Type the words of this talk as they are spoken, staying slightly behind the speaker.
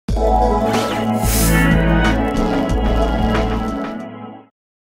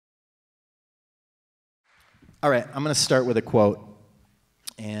All right, I'm going to start with a quote.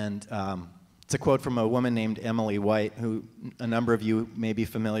 And it's a quote from a woman named Emily White, who a number of you may be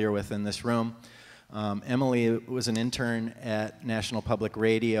familiar with in this room. Emily was an intern at National Public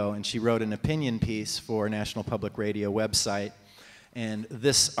Radio, and she wrote an opinion piece for National Public Radio website. And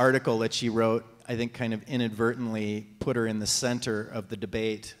this article that she wrote, I think, kind of inadvertently put her in the center of the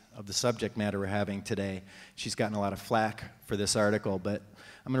debate of the subject matter we're having today. She's gotten a lot of flack for this article, but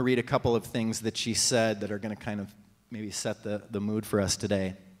I'm going to read a couple of things that she said that are going to kind of maybe set the mood for us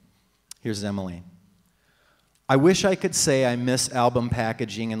today. Here's Emily. I wish I could say I miss album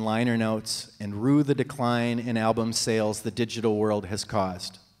packaging and liner notes and rue the decline in album sales the digital world has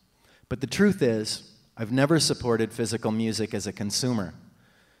caused. But the truth is, I've never supported physical music as a consumer.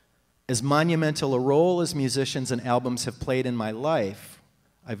 As monumental a role as musicians and albums have played in my life,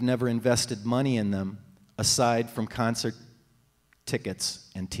 I've never invested money in them aside from concert tickets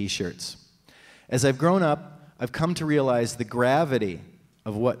and t-shirts. As I've grown up, I've come to realize the gravity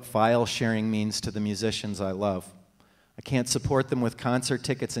of what file sharing means to the musicians I love. I can't support them with concert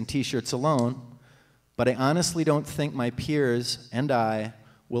tickets and t-shirts alone, but I honestly don't think my peers and I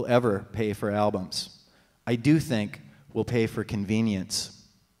will ever pay for albums. I do think we'll pay for convenience.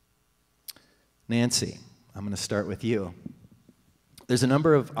 Nancy, I'm going to start with you. There's a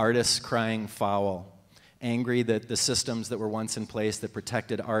number of artists crying foul, angry that the systems that were once in place that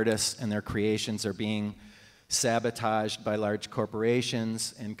protected artists and their creations are being sabotaged by large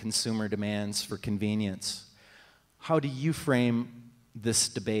corporations and consumer demands for convenience. How do you frame this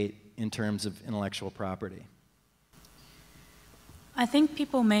debate in terms of intellectual property? I think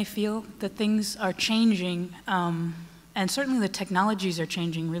people may feel that things are changing, and certainly the technologies are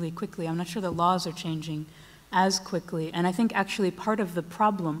changing really quickly. I'm not sure the laws are changing as quickly. And I think actually part of the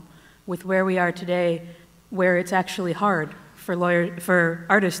problem with where we are today, where it's actually hard for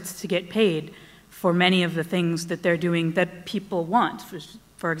artists to get paid for many of the things that they're doing that people want.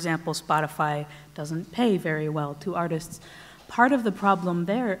 For example, Spotify doesn't pay very well to artists. Part of the problem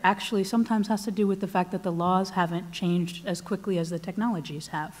there actually sometimes has to do with the fact that the laws haven't changed as quickly as the technologies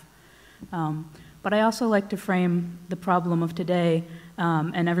have. But I also like to frame the problem of today,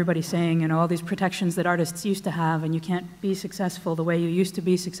 and everybody saying, you know, all these protections that artists used to have, and you can't be successful the way you used to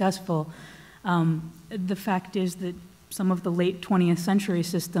be successful. The fact is that some of the late 20th century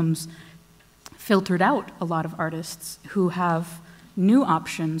systems filtered out a lot of artists who have new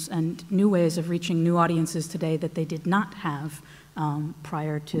options and new ways of reaching new audiences today that they did not have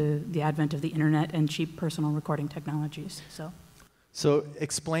prior to the advent of the internet and cheap personal recording technologies. So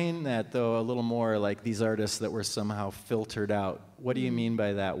explain that, though, a little more, like these artists that were somehow filtered out. What do you mean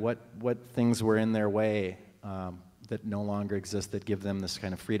by that? What things were in their way that no longer exist that give them this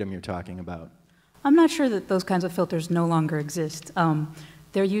kind of freedom you're talking about? I'm not sure that those kinds of filters no longer exist.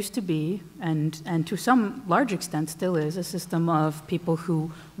 There used to be, and to some large extent still is, a system of people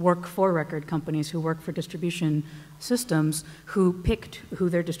who work for record companies, who work for distribution systems, who picked who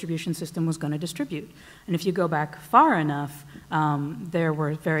their distribution system was going to distribute. And if you go back far enough, there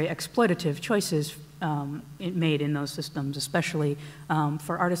were very exploitative choices made in those systems, especially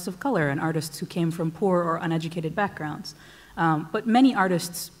for artists of color and artists who came from poor or uneducated backgrounds. But many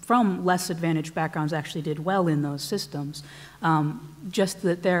artists from less advantaged backgrounds actually did well in those systems. Just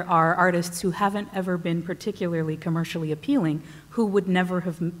that there are artists who haven't ever been particularly commercially appealing, who would never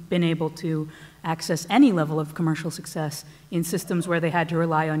have been able to access any level of commercial success in systems where they had to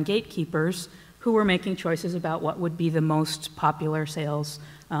rely on gatekeepers who were making choices about what would be the most popular sales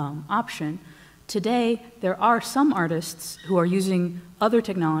option. Today, there are some artists who are using other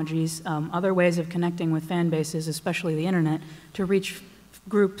technologies, other ways of connecting with fan bases, especially the internet, to reach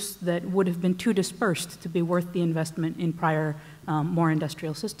groups that would have been too dispersed to be worth the investment in prior, more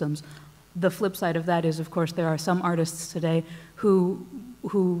industrial systems. The flip side of that is, of course, there are some artists today who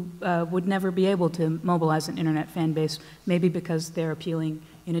would never be able to mobilize an internet fan base, maybe because they're appealing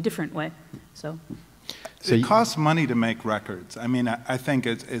in a different way. So it costs money to make records. I mean, I think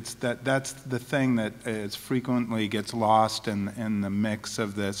that's the thing that is frequently gets lost in the mix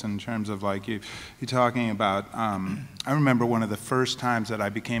of this in terms of, like, you're talking about, I remember one of the first times that I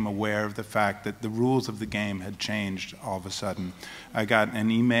became aware of the fact that the rules of the game had changed all of a sudden. I got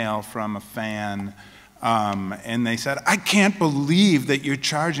an email from a fan, and they said, "I can't believe that you're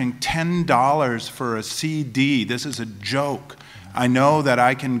charging $10 for a CD. This is a joke. I know that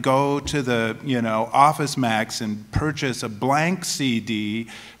I can go to the, Office Max and purchase a blank CD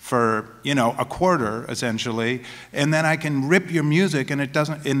for, a quarter, essentially, and then I can rip your music and it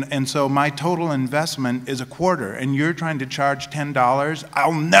doesn't, and so my total investment is a quarter, and you're trying to charge $10?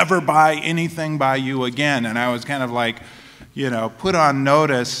 I'll never buy anything by you again." And I was kind of like, put on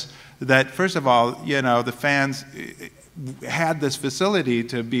notice that first of all, you know, the fans had this facility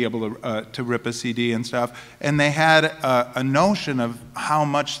to be able to rip a CD and stuff, and they had a notion of how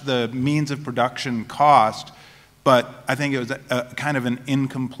much the means of production cost, but I think it was a kind of an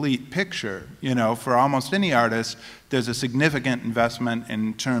incomplete picture. You know, for almost any artist, there's a significant investment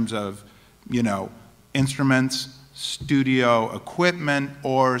in terms of, you know, instruments, studio equipment,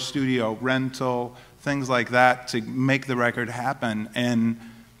 or studio rental, things like that to make the record happen. And,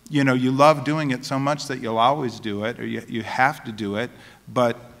 you know, you love doing it so much that you'll always do it, or you have to do it,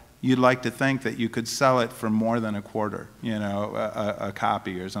 but you'd like to think that you could sell it for more than a quarter, you know, a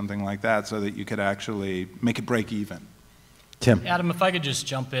copy or something like that, so that you could actually make it break even. Tim. Adam, if I could just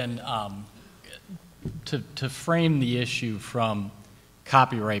jump in to frame the issue from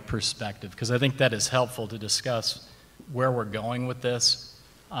copyright perspective, because I think that is helpful to discuss where we're going with this.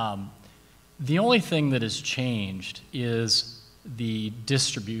 The only thing that has changed is the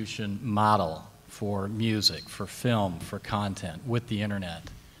distribution model for music, for film, for content with the internet.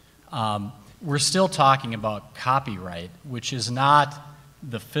 We're still talking about copyright, which is not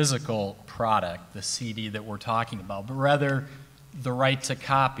the physical product, the CD that we're talking about, but rather the right to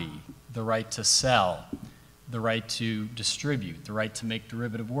copy, the right to sell, the right to distribute, the right to make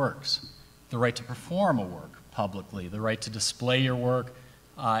derivative works, the right to perform a work publicly, the right to display your work,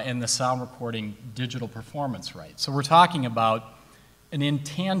 and the sound recording digital performance right. So we're talking about an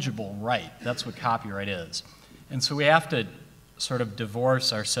intangible right. That's what copyright is. And so we have to sort of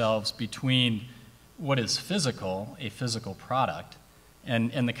divorce ourselves between what is physical, a physical product,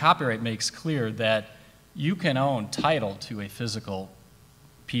 and the copyright makes clear that you can own title to a physical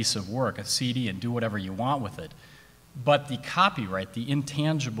piece of work, a CD, and do whatever you want with it. But the copyright, the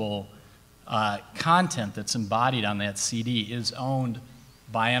intangible content that's embodied on that CD is owned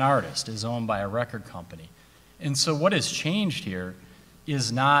by an artist, is owned by a record company. And so what has changed here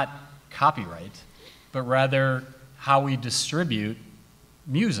is not copyright, but rather how we distribute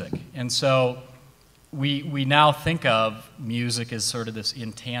music. And so we now think of music as sort of this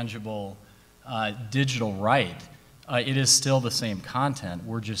intangible digital right. It is still the same content,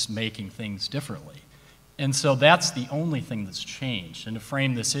 we're just making things differently. And so that's the only thing that's changed. And to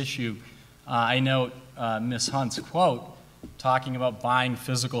frame this issue, I note Ms. Hunt's quote talking about buying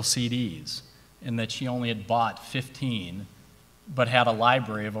physical CDs, and that she only had bought 15, but had a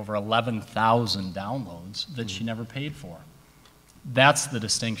library of over 11,000 downloads that she never paid for. That's the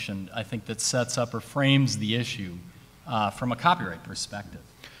distinction, I think, that sets up or frames the issue from a copyright perspective.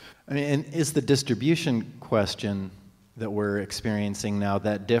 I mean, and is the distribution question that we're experiencing now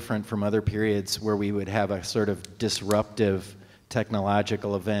that different from other periods where we would have a sort of disruptive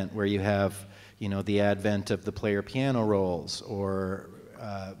technological event where you have, you know, the advent of the player piano rolls, or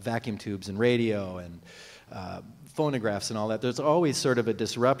vacuum tubes and radio and phonographs and all that? There's always sort of a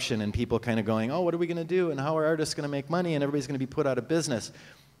disruption and people kind of going, oh, what are we going to do, and how are artists going to make money, and everybody's going to be put out of business.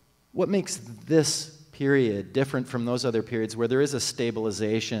 What makes this period different from those other periods where there is a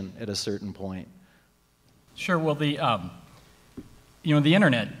stabilization at a certain point? Sure. Well, you know, the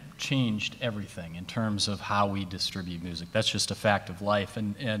internet changed everything in terms of how we distribute music. That's just a fact of life.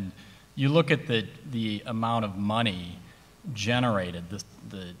 And you look at the amount of money generated,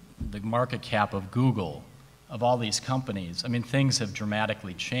 the market cap of Google, of all these companies. I mean, things have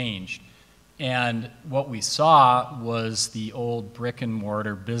dramatically changed. And what we saw was the old brick and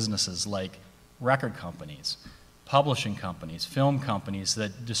mortar businesses like record companies, publishing companies, film companies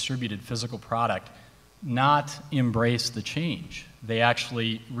that distributed physical product not embrace the change. They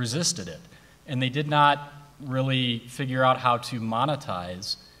actually resisted it. And they did not really figure out how to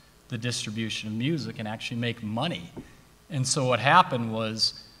monetize the distribution of music and actually make money. And so what happened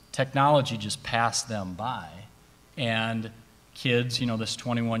was technology just passed them by. And kids, you know, this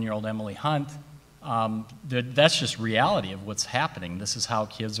 21-year-old Emily Hunt, that's just reality of what's happening. This is how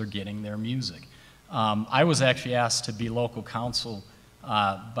kids are getting their music. I was actually asked to be local counsel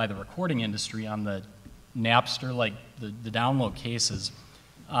by the recording industry on the Napster, like the download cases.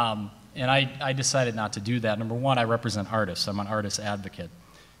 And I decided not to do that. Number one, I represent artists. I'm an artist advocate.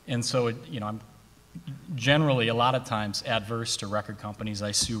 And so, you know, I'm generally a lot of times adverse to record companies.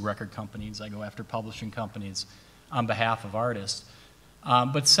 I sue record companies. I go after publishing companies on behalf of artists.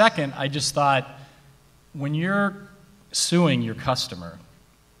 But second, I just thought, when you're suing your customer,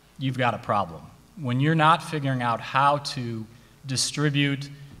 you've got a problem. When you're not figuring out how to distribute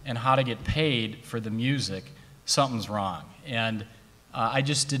and how to get paid for the music, something's wrong. And I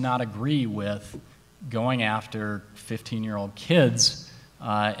just did not agree with going after 15-year-old kids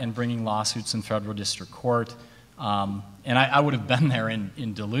and bringing lawsuits in federal district court. And I would have been there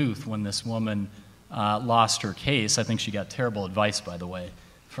in Duluth when this woman lost her case. I think she got terrible advice, by the way,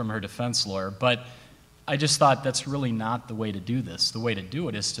 from her defense lawyer. But I just thought that's really not the way to do this. The way to do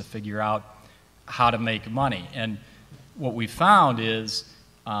it is to figure out how to make money. And what we found is,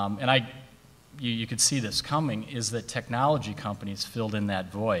 and you could see this coming, is that technology companies filled in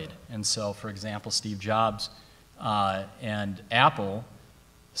that void. And so, for example, Steve Jobs and Apple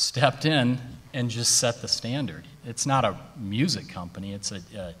stepped in and just set the standard. It's not a music company, it's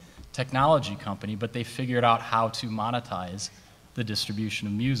a technology company, but they figured out how to monetize the distribution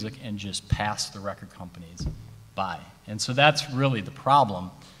of music and just pass the record companies by. And so that's really the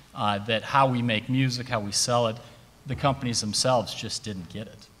problem, that how we make music, how we sell it, the companies themselves just didn't get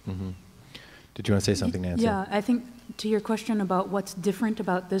it. Mm-hmm. Did you want to say something, Nancy? Yeah, I think to your question about what's different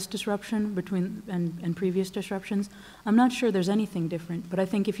about this disruption and previous disruptions, I'm not sure there's anything different, but I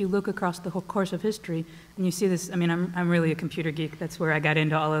think if you look across the whole course of history, and you see this, I mean, I'm really a computer geek, that's where I got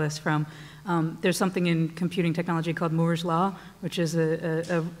into all of this from. There's something in computing technology called Moore's Law, which is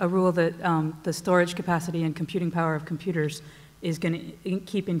a rule that the storage capacity and computing power of computers is going to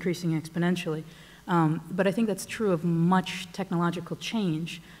keep increasing exponentially. But I think that's true of much technological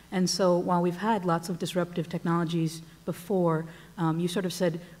change. And so while we've had lots of disruptive technologies before, you sort of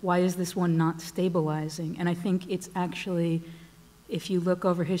said, why is this one not stabilizing? And I think it's actually, if you look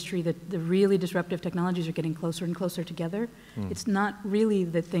over history, that the really disruptive technologies are getting closer and closer together. It's not really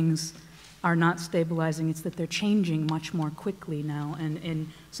that things are not stabilizing, it's that they're changing much more quickly now. And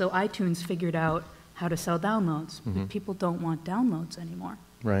so iTunes figured out how to sell downloads, but people don't want downloads anymore.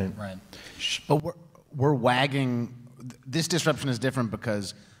 Right. Right. But we're wagging. This disruption is different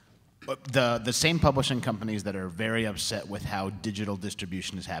because the same publishing companies that are very upset with how digital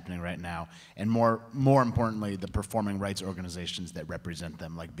distribution is happening right now, and more importantly, the performing rights organizations that represent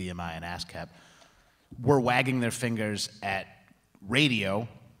them, like BMI and ASCAP, were wagging their fingers at radio,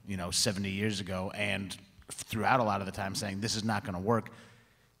 70 years ago, and throughout a lot of the time saying this is not going to work.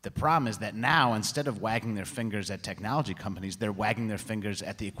 The problem is that now, instead of wagging their fingers at technology companies, they're wagging their fingers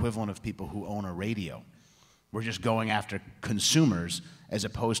at the equivalent of people who own a radio. We're just going after consumers as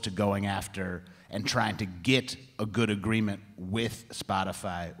opposed to going after and trying to get a good agreement with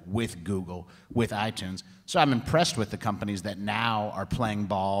Spotify, with Google, with iTunes. So I'm impressed with the companies that now are playing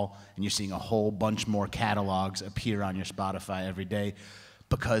ball, and you're seeing a whole bunch more catalogs appear on your Spotify every day,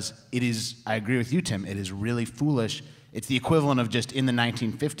 because it is, I agree with you, Tim, it is really foolish. It's the equivalent of just in the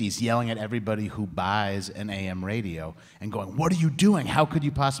 1950s yelling at everybody who buys an AM radio and going, what are you doing? How could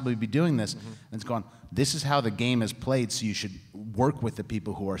you possibly be doing this? And it's going, this is how the game is played, so you should work with the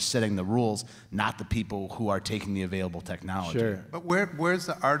people who are setting the rules, not the people who are taking the available technology. Sure. But where's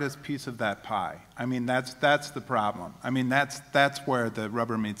the artist piece of that pie? I mean, that's the problem. I mean, that's where the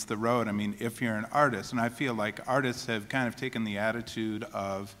rubber meets the road. I mean, if you're an artist, and I feel like artists have kind of taken the attitude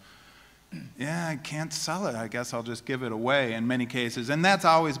of, yeah, I can't sell it, I guess I'll just give it away in many cases. And that's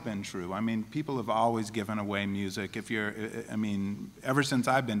always been true. I mean, people have always given away music. Ever since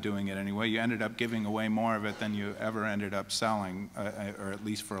I've been doing it anyway, you ended up giving away more of it than you ever ended up selling, or at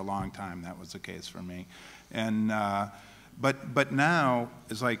least for a long time, that was the case for me. And, but now,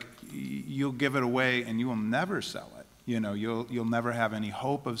 it's like, you'll give it away and you will never sell it. You'll never have any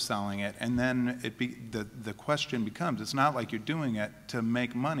hope of selling it, and then the question becomes, it's not like you're doing it to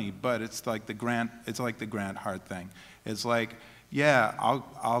make money, but it's like the Grant Hart thing. It's like, yeah,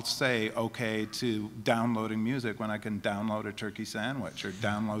 I'll say okay to downloading music when I can download a turkey sandwich or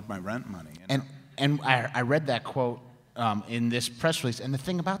download my rent money. And I read that quote in this press release, and the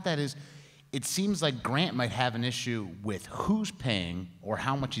thing about that is, it seems like Grant might have an issue with who's paying or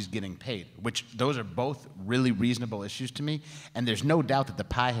how much he's getting paid, which those are both really reasonable issues to me, and there's no doubt that the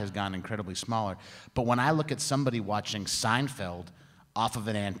pie has gone incredibly smaller. But when I look at somebody watching Seinfeld off of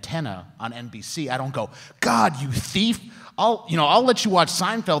an antenna on NBC, I don't go, God, you thief! I'll let you watch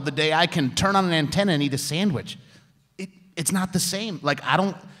Seinfeld the day I can turn on an antenna and eat a sandwich. It's not the same.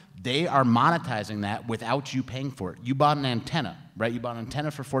 They are monetizing that without you paying for it. You bought an antenna, right? You bought an antenna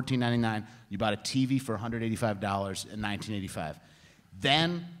for $14.99. You bought a TV for $185 in 1985.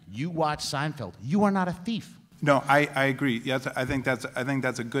 Then you watch Seinfeld. You are not a thief. No, I agree. Yes, I think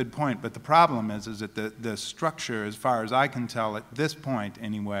that's a good point. But the problem is that the structure, as far as I can tell at this point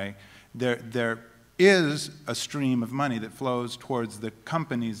anyway, there is a stream of money that flows towards the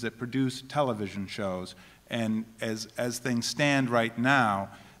companies that produce television shows. And as things stand right now,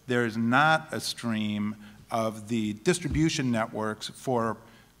 there is not a stream of the distribution networks for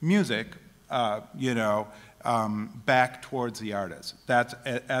music, back towards the artists. That's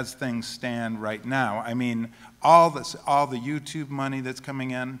as things stand right now. I mean, all the YouTube money that's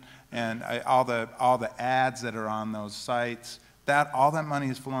coming in, and all the ads that are on those sites, all that money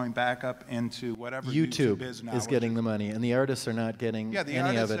is flowing back up into whatever YouTube is now. YouTube is getting the money, and the artists are not getting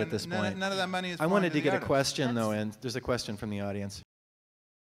any of it at this point. None of that money is I wanted to get a artists. question, though, and there's a question from the audience.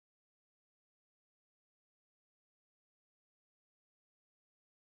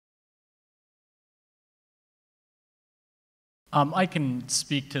 I can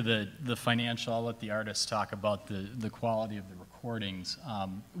speak to the financial. I'll let the artists talk about the quality of the recordings.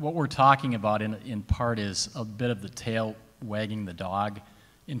 What we're talking about in part is a bit of the tail wagging the dog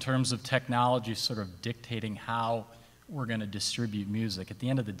in terms of technology sort of dictating how we're going to distribute music. At the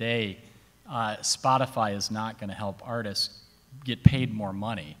end of the day, Spotify is not going to help artists get paid more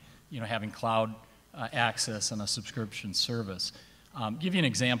money, you know, having cloud access and a subscription service. Give you an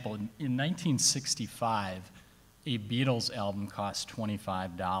example. In 1965, a Beatles album cost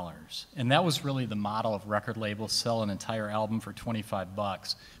 $25. And that was really the model of record labels, sell an entire album for 25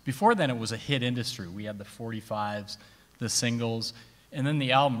 bucks. Before then, it was a hit industry. We had the 45s, the singles, and then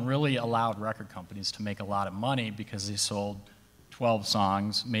the album really allowed record companies to make a lot of money because they sold 12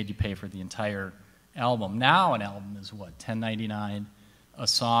 songs, made you pay for the entire album. Now an album is what, $10.99? A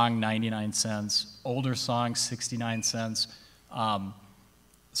song, 99 cents. Older songs, 69 cents.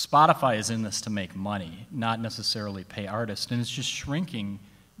 Spotify is in this to make money, not necessarily pay artists, and it's just shrinking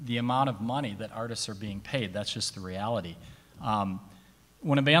the amount of money that artists are being paid. That's just the reality.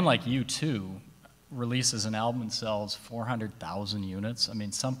 When a band like U2 releases an album and sells 400,000 units, I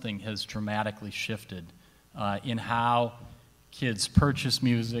mean, something has dramatically shifted in how kids purchase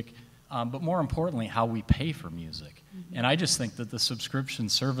music, but more importantly, how we pay for music. Mm-hmm. And I just think that the subscription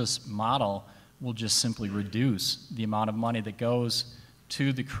service model will just simply reduce the amount of money that goes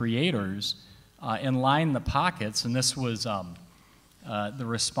to the creators and line the pockets. And this was the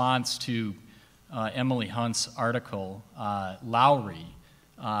response to Emily Hunt's article. Lowry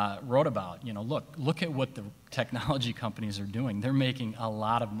wrote about, you know, look at what the technology companies are doing. They're making a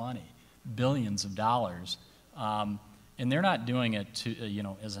lot of money, billions of dollars, and they're not doing it to, you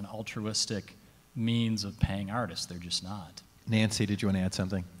know, as an altruistic means of paying artists. They're just not. Nancy, did you want to add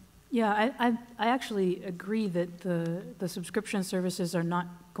something? Yeah, I actually agree that the subscription services are not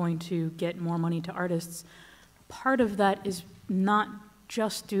going to get more money to artists. Part of that is not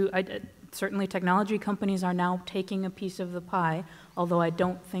just due, certainly technology companies are now taking a piece of the pie, although I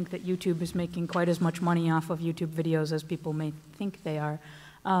don't think that YouTube is making quite as much money off of YouTube videos as people may think they are.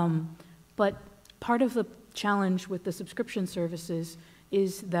 But part of the challenge with the subscription services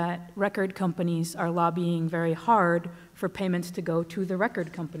is that record companies are lobbying very hard for payments to go to the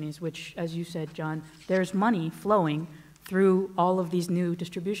record companies, which, as you said, John, there's money flowing through all of these new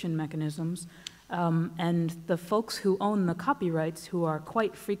distribution mechanisms. And the folks who own the copyrights, who are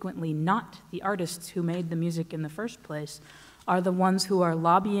quite frequently not the artists who made the music in the first place, are the ones who are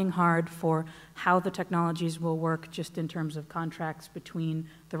lobbying hard for how the technologies will work just in terms of contracts between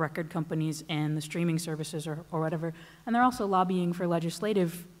the record companies and the streaming services or whatever. And they're also lobbying for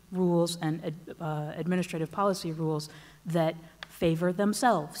legislative rules and administrative policy rules that favor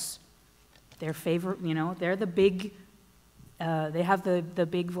themselves. They're the big, they have the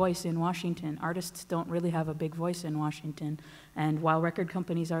big voice in Washington. Artists don't really have a big voice in Washington. And while record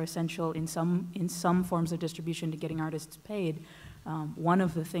companies are essential in some forms of distribution to getting artists paid, one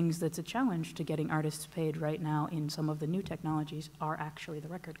of the things that's a challenge to getting artists paid right now in some of the new technologies are actually the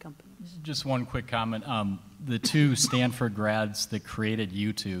record companies. Just one quick comment. The two Stanford grads that created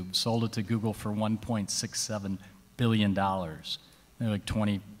YouTube sold it to Google for $1.67 billion. They're like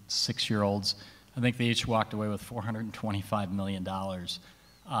 26-year-olds. I think they each walked away with $425 million.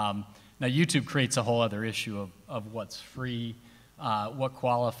 Now, YouTube creates a whole other issue of what's free, what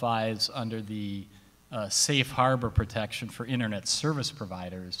qualifies under the safe harbor protection for internet service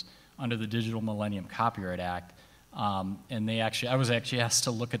providers under the Digital Millennium Copyright Act. And I was actually asked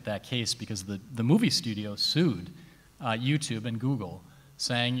to look at that case because the movie studio sued YouTube and Google,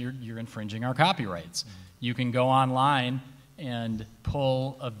 saying you're infringing our copyrights. Mm-hmm. You can go online and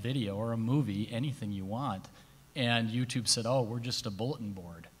pull a video or a movie, anything you want, and YouTube said, oh, we're just a bulletin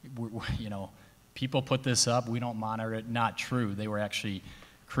board. People put this up, we don't monitor it. Not true. They were actually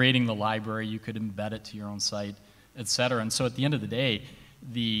creating the library. You could embed it to your own site, et cetera. And so at the end of the day,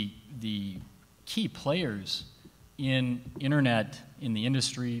 the key players in internet, in the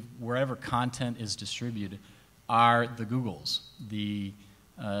industry, wherever content is distributed, are the Googles, the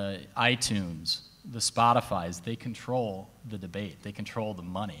iTunes, the Spotifys. They control the debate. They control the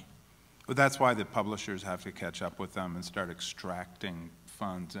money. Well, that's why the publishers have to catch up with them and start extracting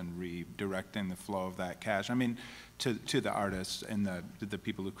funds and redirecting the flow of that cash. I mean, to the artists and the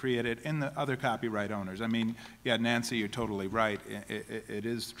people who create it and the other copyright owners. I mean, yeah, Nancy, you're totally right. It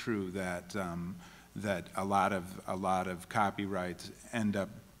is true that that a lot of copyrights end up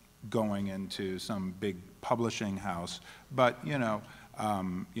going into some big publishing house. But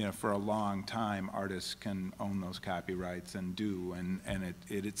for a long time, artists can own those copyrights and do, and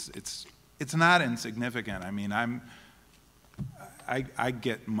it's not insignificant. I mean, I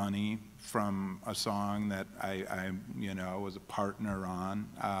get money from a song that I was a partner on,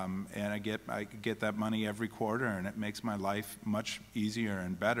 and I get that money every quarter, and it makes my life much easier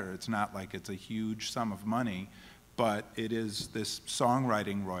and better. It's not like it's a huge sum of money, but it is this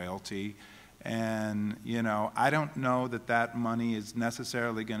songwriting royalty, and I don't know that money is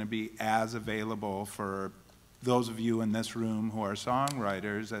necessarily going to be as available for those of you in this room who are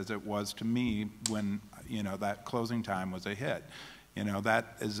songwriters as it was to me when that Closing Time was a hit.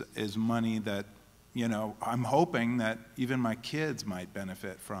 That is money that, I'm hoping that even my kids might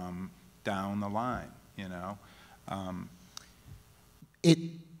benefit from down the line,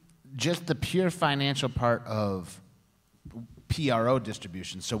 Just the pure financial part of PRO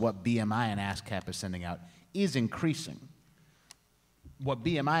distribution, so what BMI and ASCAP is sending out, is increasing. What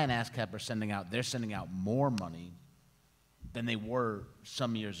BMI and ASCAP are sending out, they're sending out more money than they were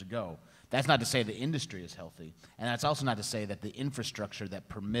some years ago. That's not to say the industry is healthy, and that's also not to say that the infrastructure that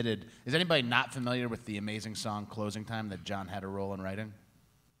permitted... Is anybody not familiar with the amazing song Closing Time that John had a role in writing?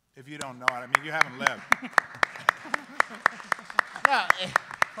 If you don't know it, I mean, you haven't lived. No,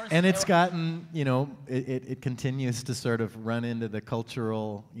 and it's gotten, it continues to sort of run into the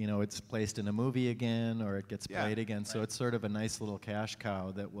cultural, it's placed in a movie again, or it gets played again, so it's sort of a nice little cash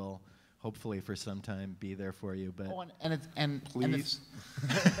cow that will hopefully for some time be there for you. But Please.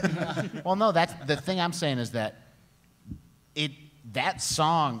 Well, no, that's the thing I'm saying is that that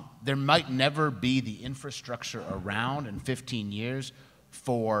song, there might never be the infrastructure around in 15 years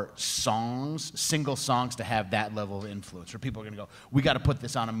for single songs to have that level of influence, where people are going to go, we got to put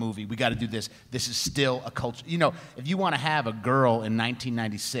this on a movie, we got to do this, this is still a culture. If you want to have a girl in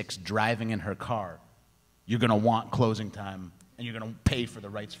 1996 driving in her car, you're going to want Closing Time, and you're going to pay for the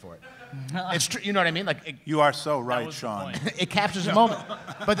rights for it. It's true, you know what I mean? You are so right, Sean. It captures a moment.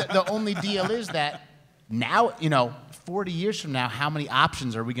 But the only deal is that now, 40 years from now, how many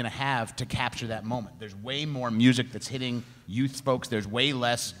options are we going to have to capture that moment? There's way more music that's hitting youth folks. There's way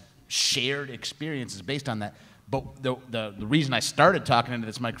less shared experiences based on that. But the reason I started talking into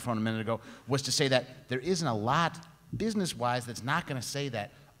this microphone a minute ago was to say that there isn't a lot business-wise that's not going to say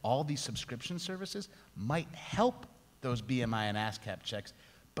that all these subscription services might help those BMI and ASCAP checks,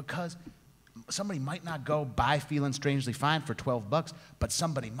 because somebody might not go buy Feeling Strangely Fine for $12, but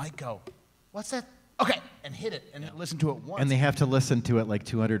somebody might go, what's that? Okay, and hit it and listen to it once. And they have to listen to it like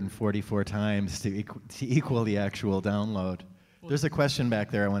 244 times to equal the actual download. There's a question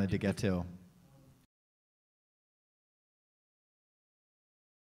back there I wanted to get to.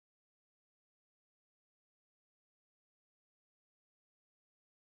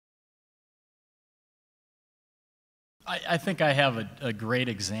 I think I have a great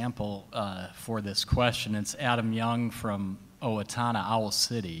example for this question. It's Adam Young from Owatonna, Owl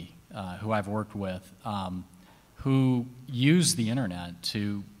City, who I've worked with, who used the internet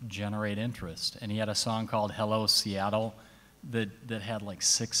to generate interest. And he had a song called Hello Seattle that had like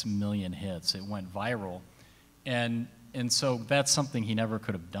 6 million hits. It went viral. And so that's something he never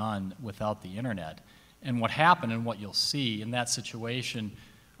could have done without the internet. And what happened, and what you'll see in that situation,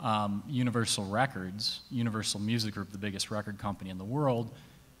 Universal Music Group, the biggest record company in the world,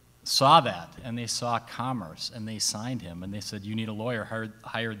 saw that, and they saw commerce, and they signed him, and they said, you need a lawyer,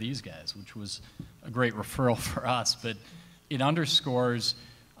 hire these guys, which was a great referral for us. But it underscores,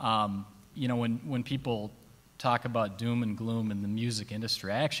 when people talk about doom and gloom in the music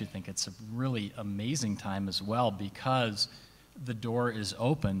industry, I actually think it's a really amazing time as well, because the door is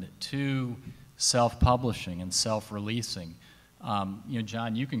opened to self-publishing and self-releasing.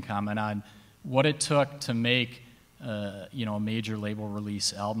 John, you can comment on what it took to make a major label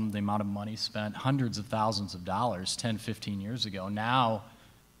release album, the amount of money spent, hundreds of thousands of dollars 10, 15 years ago. Now,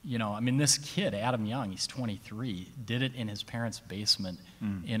 this kid, Adam Young, he's 23, did it in his parents' basement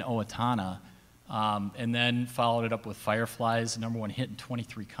in Owatonna, and then followed it up with Fireflies, #1 hit in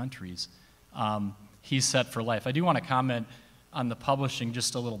 23 countries. He's set for life. I do want to comment on the publishing,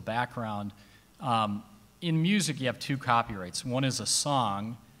 just a little background. In music, you have 2 copyrights. One is a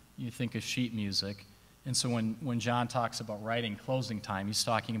song. You think of sheet music. And so when John talks about writing Closing Time, he's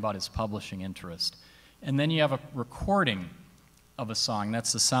talking about his publishing interest. And then you have a recording of a song.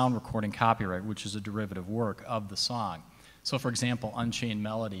 That's the sound recording copyright, which is a derivative work of the song. So, for example, Unchained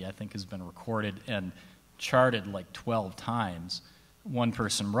Melody, I think, has been recorded and charted like 12 times. One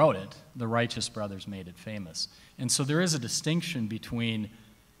person wrote it. The Righteous Brothers made it famous. And so there is a distinction between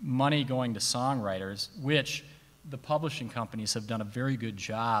money going to songwriters, which the publishing companies have done a very good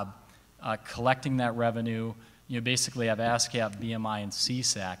job collecting that revenue. You basically have ASCAP, BMI, and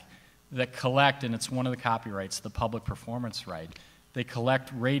CSAC that collect, and it's one of the copyrights, the public performance right. They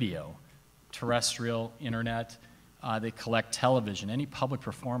collect radio, terrestrial, internet, they collect television, any public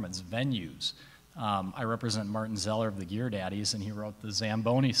performance, venues. I represent Martin Zeller of the Gear Daddies, and he wrote the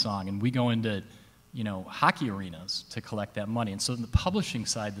Zamboni song, and we go into, hockey arenas to collect that money. And so the publishing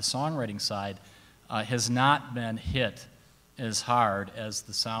side, the songwriting side, has not been hit as hard as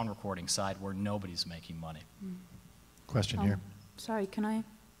the sound recording side where nobody's making money. Question here. Sorry, can I,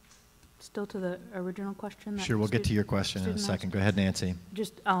 still to the original question? Sure, we'll get to your question in a second. Go ahead, Nancy.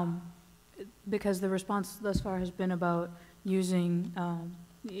 Just because the response thus far has been about using,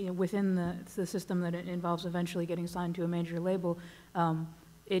 within the system that it involves eventually getting signed to a major label,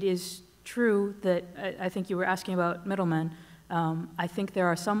 it is true that, I think you were asking about middlemen. I think there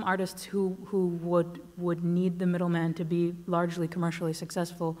are some artists who would need the middleman to be largely commercially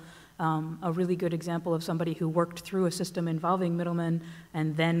successful. A really good example of somebody who worked through a system involving middlemen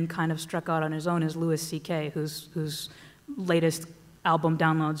and then kind of struck out on his own is Louis C.K., whose latest album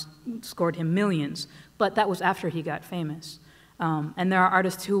downloads scored him millions. But that was after he got famous. And there are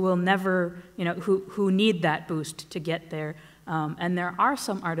artists who will never, who need that boost to get there. And there are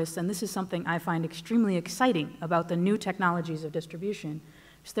some artists, and this is something I find extremely exciting about the new technologies of distribution,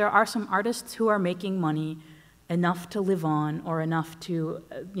 is there are some artists who are making money enough to live on or enough to,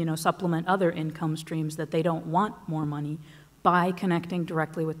 supplement other income streams that they don't want more money by connecting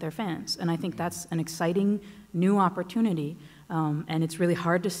directly with their fans. And I think that's an exciting new opportunity. And it's really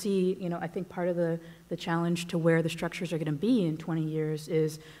hard to see, I think part of the challenge to where the structures are going to be in 20 years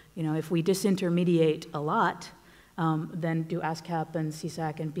is, if we disintermediate a lot, then do ASCAP and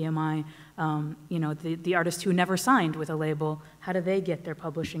CSAC and BMI, the artists who never signed with a label, how do they get their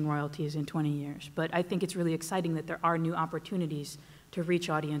publishing royalties in 20 years? But I think it's really exciting that there are new opportunities to reach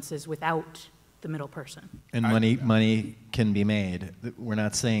audiences without the middle person. And money can be made. We're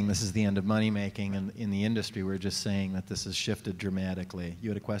not saying this is the end of money making in the industry. We're just saying that this has shifted dramatically. You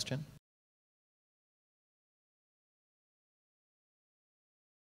had a question?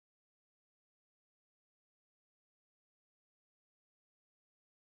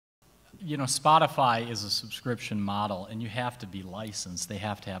 Spotify is a subscription model, and you have to be licensed. They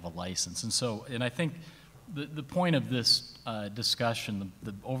have to have a license. And I think the point of this discussion,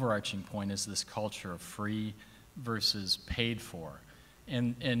 the overarching point is this culture of free versus paid for.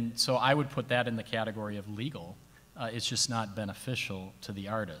 And so I would put that in the category of legal. It's just not beneficial to the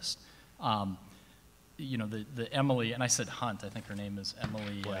artist. The Emily, and I said Hunt, I think her name is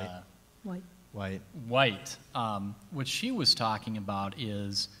Emily White. What she was talking about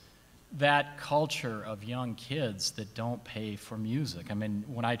is that culture of young kids that don't pay for music. I mean,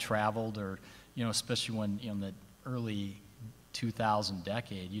 when I traveled, or especially when in the early 2000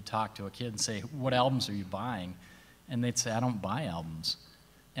 decade, you talk to a kid and say, "What albums are you buying?" And they'd say, "I don't buy albums,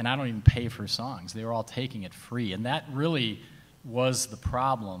 and I don't even pay for songs." They were all taking it free, and that really was the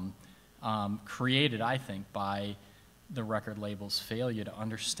problem created, I think, by the record label's failure to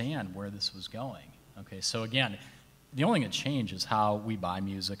understand where this was going. Okay, so again, the only thing that changes is how we buy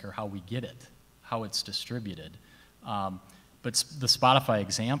music or how we get it, how it's distributed. But the Spotify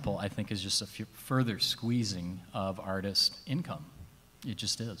example, I think, is just a further squeezing of artist income. It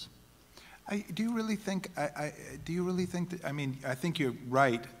just is. Do you really think that, I mean, I think you're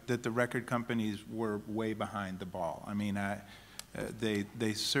right that the record companies were way behind the ball. I mean,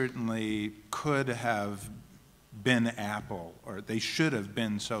 they certainly could have been Apple, or they should have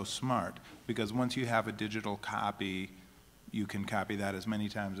been so smart, because once you have a digital copy, you can copy that as many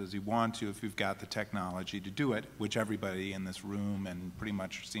times as you want to if you've got the technology to do it, which everybody in this room and pretty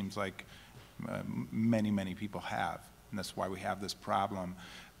much seems like many people have, and that's why we have this problem.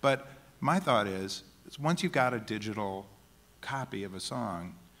 But my thought is once you've got a digital copy of a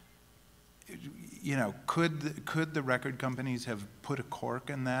song, could the record companies have put a cork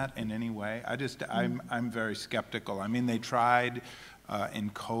in that in any way? I'm very skeptical. I mean, they tried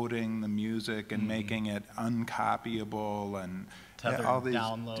encoding the music and making it uncopyable and all these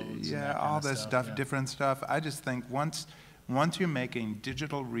downloads, all this stuff, different stuff. I just think once you're making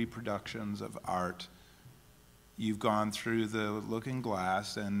digital reproductions of art, you've gone through the looking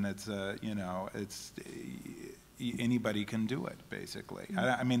glass, and it's anybody can do it, basically.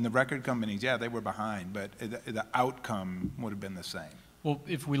 I mean, the record companies, they were behind, but the outcome would have been the same. Well,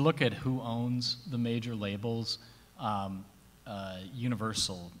 if we look at who owns the major labels,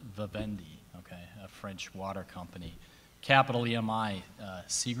 Universal, Vivendi, okay, a French water company, Capital EMI,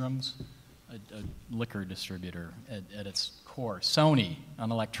 Seagram's, a liquor distributor at its core. Sony,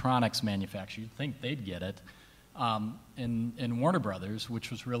 an electronics manufacturer, you'd think they'd get it. And Warner Brothers,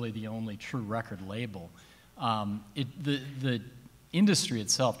 which was really the only true record label. The industry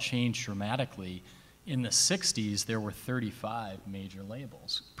itself changed dramatically. In the 60s, there were 35 major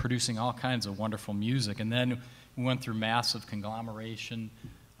labels producing all kinds of wonderful music. And then we went through massive conglomeration,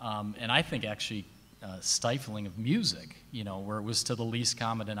 and I think actually stifling of music, you know, where it was to the least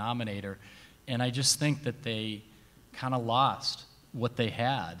common denominator. And I just think that they kind of lost what they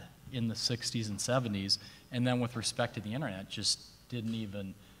had in the 60s and 70s. And then with respect to the internet, just didn't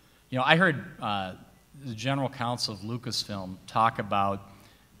even, you know, I heard the general counsel of Lucasfilm talk about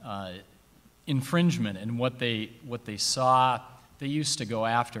infringement and what they saw. They used to go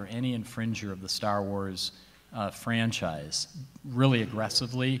after any infringer of the Star Wars franchise really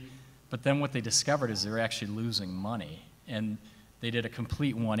aggressively, but then what they discovered is they were actually losing money. And they did a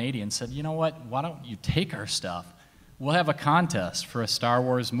complete 180 and said, you know what, why don't you take our stuff? We'll have a contest for a Star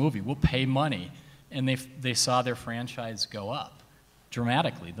Wars movie. We'll pay money. And they saw their franchise go up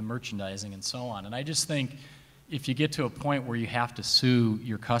dramatically, the merchandising and so on. And I just think if you get to a point where you have to sue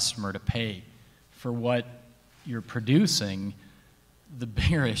your customer to pay for what you're producing, the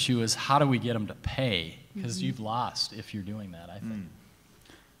bigger issue is how do we get them to pay? Because you've lost if you're doing that, I think.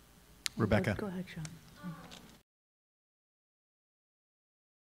 Rebecca. Go ahead, Sean.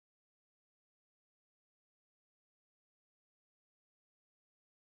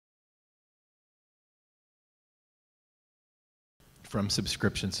 From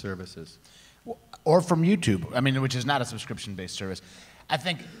subscription services. Or from YouTube, I mean, which is not a subscription-based service. I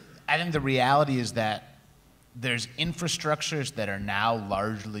think the reality is that there's infrastructures that are now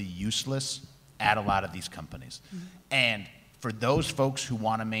largely useless at a lot of these companies. And for those folks who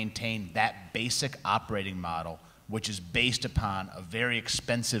want to maintain that basic operating model, which is based upon a very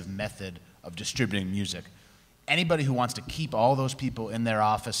expensive method of distributing music, anybody who wants to keep all those people in their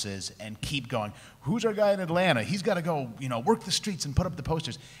offices and keep going, who's our guy in Atlanta? He's got to go, you know, work the streets and put up the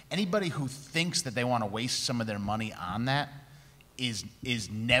posters. Anybody who thinks that they want to waste some of their money on that is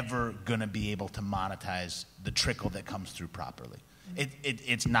never going to be able to monetize the trickle that comes through properly.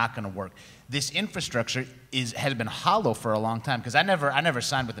 It's not going to work. This infrastructure has been hollow for a long time, because I never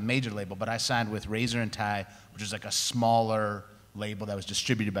signed with a major label, but I signed with Razor and Tie, which is like a smaller label that was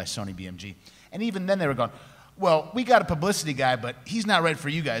distributed by Sony BMG. And even then they were going, well, we got a publicity guy, but he's not right for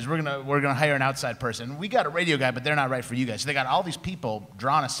you guys. We're gonna hire an outside person. We got a radio guy, but they're not right for you guys. So they got all these people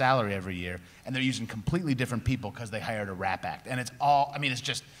drawing a salary every year, and they're using completely different people because they hired a rap act. And it's all, I mean,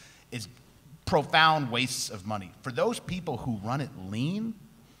 it's profound wastes of money. For those people who run it lean,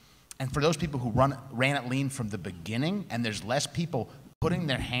 and for those people who ran it lean from the beginning, and there's less people putting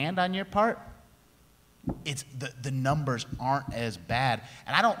their hand on your part, it's the numbers aren't as bad.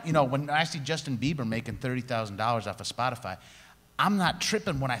 And I don't, you know, when I see Justin Bieber making $30,000 off of Spotify, I'm not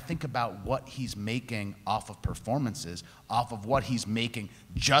tripping when I think about what he's making off of performances, off of what he's making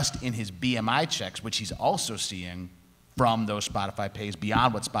just in his BMI checks, which he's also seeing from those Spotify pays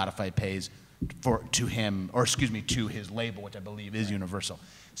beyond what Spotify pays to him, or excuse me, to his label, which I believe is Universal.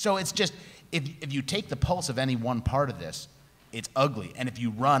 So it's just, if you take the pulse of any one part of this, it's ugly. And if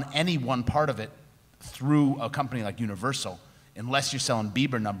you run any one part of it through a company like Universal, unless you're selling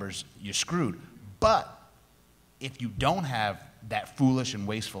Bieber numbers, you're screwed. But if you don't have that foolish and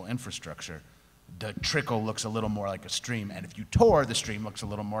wasteful infrastructure, the trickle looks a little more like a stream. And if you tore, the stream looks a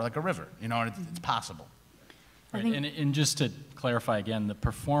little more like a river. You know, and it's possible. Right. And just to clarify again, the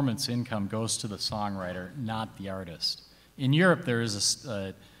performance income goes to the songwriter, not the artist. In Europe, there is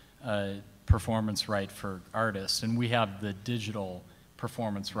a performance right for artists, and we have the digital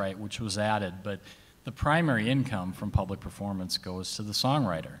performance right, which was added. But the primary income from public performance goes to the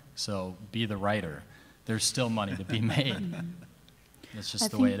songwriter. So be the writer. There's still money to be made. That's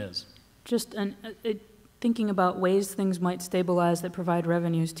just the way it is. Just thinking about ways things might stabilize that provide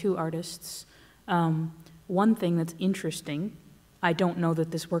revenues to artists. One thing that's interesting, I don't know that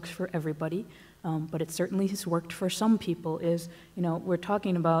this works for everybody, but it certainly has worked for some people, is, you know, we're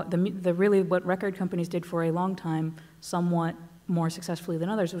talking about the really what record companies did for a long time, somewhat more successfully than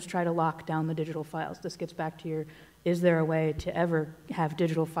others, was try to lock down the digital files. This gets back to your, is there a way to ever have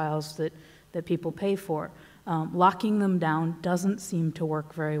digital files that people pay for? Locking them down doesn't seem to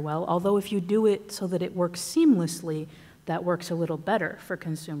work very well, although if you do it so that it works seamlessly, that works a little better for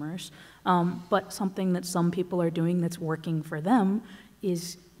consumers. But something that some people are doing that's working for them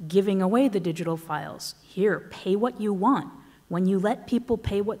is giving away the digital files. Here, pay what you want. When you let people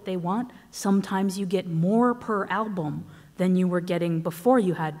pay what they want, sometimes you get more per album than you were getting before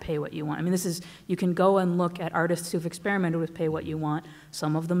you had Pay What You Want. I mean, you can go and look at artists who've experimented with Pay What You Want.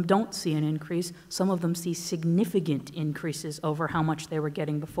 Some of them don't see an increase. Some of them see significant increases over how much they were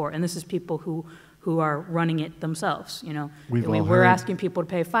getting before. And this is people who are running it themselves. You know, we're asking people to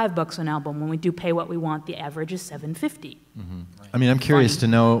pay $5 an album. When we do Pay What We Want, the average is $7.50. Mm-hmm. I mean, I'm curious to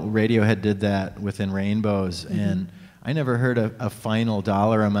know, Radiohead did that within Rainbows, and I never heard a final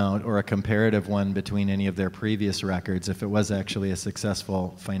dollar amount or a comparative one between any of their previous records, if it was actually a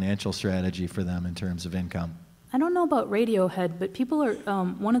successful financial strategy for them in terms of income. I don't know about Radiohead, but people are,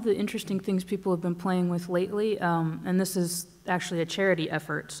 one of the interesting things people have been playing with lately, and this is actually a charity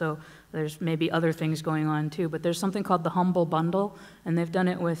effort, so there's maybe other things going on too, but there's something called the Humble Bundle, and they've done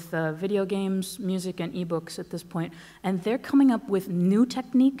it with video games, music, and ebooks at this point, and they're coming up with new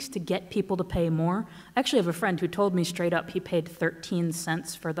techniques to get people to pay more. I actually have a friend who told me straight up he paid 13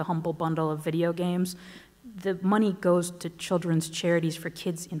 cents for the Humble Bundle of video games. The money goes to children's charities for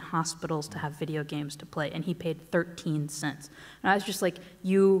kids in hospitals to have video games to play, and he paid 13 cents. And I was just like,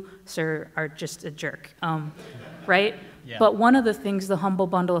 you, sir, are just a jerk, right? Yeah. But one of the things the Humble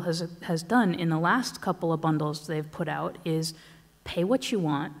Bundle has done in the last couple of bundles they've put out is Pay What You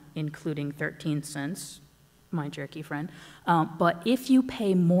Want, including 13 cents, my jerky friend, but if you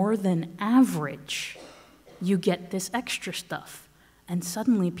pay more than average, you get this extra stuff. And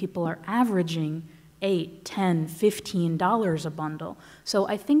suddenly people are averaging $8, $10, $15 a bundle. So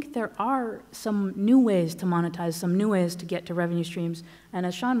I think there are some new ways to monetize, some new ways to get to revenue streams. And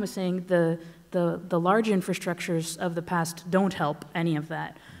as Sean was saying, the large infrastructures of the past don't help any of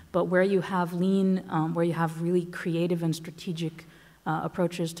that. But where you have lean, where you have really creative and strategic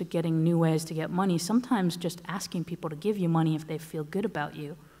approaches to getting new ways to get money, sometimes just asking people to give you money if they feel good about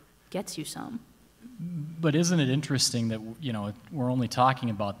you gets you some. But isn't it interesting that, you know, we're only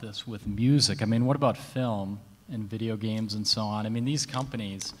talking about this with music? I mean, what about film and video games and so on? I mean, these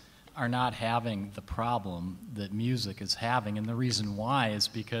companies are not having the problem that music is having, and the reason why is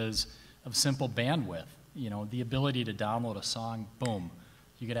because of simple bandwidth. You know, the ability to download a song, boom,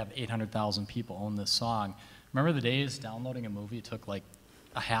 you could have 800,000 people own this song. Remember the days downloading a movie took like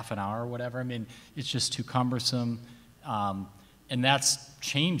a half an hour or whatever? I mean, it's just too cumbersome, and that's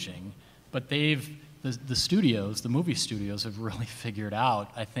changing. But the studios, the movie studios have really figured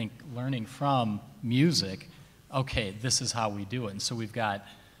out, I think, learning from music, okay, this is how we do it. And so we've got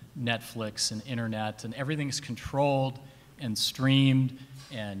Netflix and internet, and everything's controlled and streamed,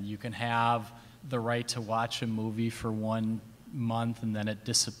 and you can have the right to watch a movie for 1 month and then it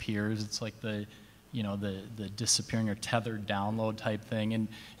disappears. It's like the disappearing or tethered download type thing.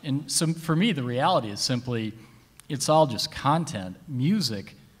 And so for me, the reality is simply, it's all just content.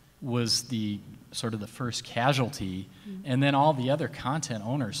 Music was the sort of the first casualty, and then all the other content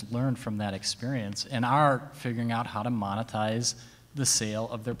owners learned from that experience and are figuring out how to monetize the sale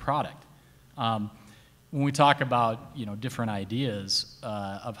of their product. When we talk about, you know, different ideas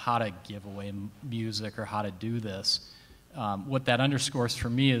of how to give away music or how to do this, what that underscores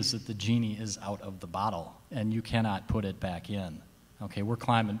for me is that the genie is out of the bottle and you cannot put it back in. Okay, we're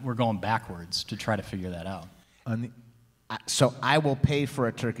going backwards to try to figure that out. So I will pay for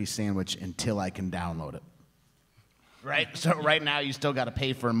a turkey sandwich until I can download it. Right? So right now you still got to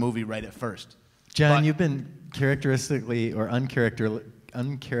pay for a movie right at first. John, you've been characteristically or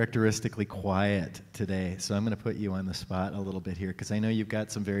uncharacteristically quiet today, so I'm going to put you on the spot a little bit here because I know you've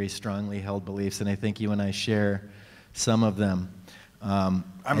got some very strongly held beliefs, and I think you and I share some of them. I'm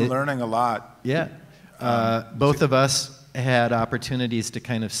learning a lot. Yeah. Both of us had opportunities to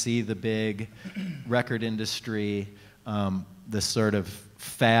kind of see the big record industry, the sort of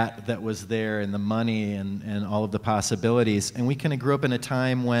fat that was there and the money and all of the possibilities. And we kind of grew up in a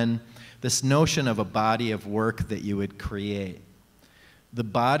time when this notion of a body of work that you would create, the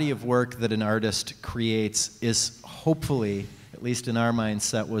body of work that an artist creates is hopefully, at least in our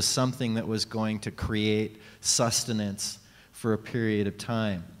mindset, was something that was going to create sustenance for a period of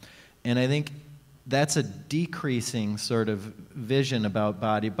time. And I think that's a decreasing sort of vision about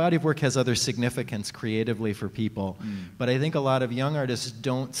body. Body of work has other significance creatively for people, but I think a lot of young artists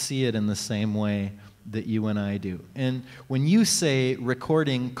don't see it in the same way that you and I do. And when you say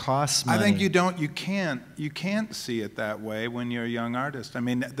recording costs money, I think you can't see it that way when you're a young artist. I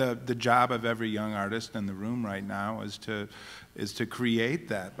mean, the job of every young artist in the room right now is to create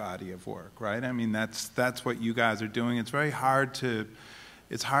that body of work, right? I mean, that's what you guys are doing. It's very hard to,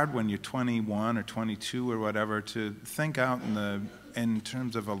 it's hard when you're 21 or 22 or whatever to think out in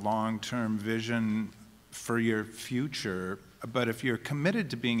terms of a long-term vision for your future. But if you're committed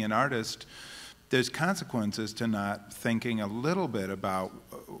to being an artist, there's consequences to not thinking a little bit about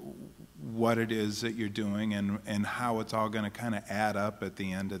what it is that you're doing and how it's all going to kind of add up at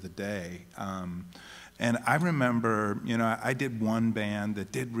the end of the day. And I remember, you know, I did one band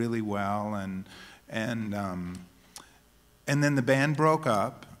that did really well, and then the band broke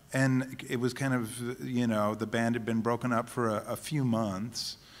up, and it was kind of, you know, the band had been broken up for a few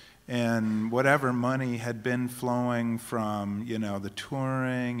months, and whatever money had been flowing from, you know, the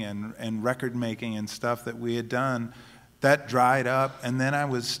touring and record making and stuff that we had done, that dried up. And then I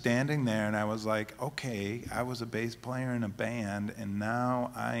was standing there and I was like, okay, I was a bass player in a band, and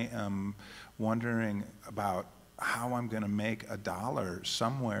now I am wondering about how I'm going to make $1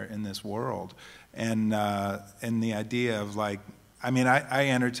 somewhere in this world. And the idea of, like, I mean, I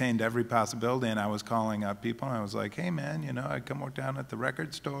entertained every possibility, and I was calling up people, and I was like, hey, man, you know, I'd come work down at the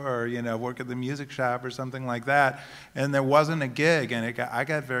record store, or, you know, work at the music shop or something like that. And there wasn't a gig, and I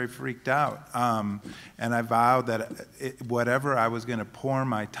got very freaked out. And I vowed that whatever I was going to pour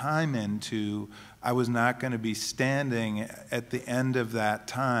my time into, I was not going to be standing at the end of that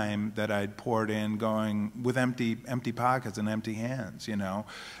time that I'd poured in, going with empty pockets and empty hands, you know.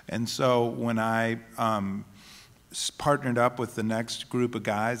 And so when I partnered up with the next group of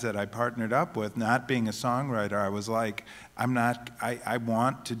guys that I partnered up with, not being a songwriter, I was like, I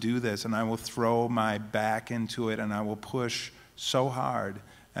want to do this, and I will throw my back into it, and I will push so hard,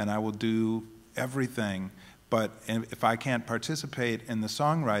 and I will do everything. But if I can't participate in the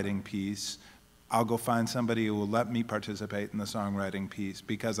songwriting piece, I'll go find somebody who will let me participate in the songwriting piece,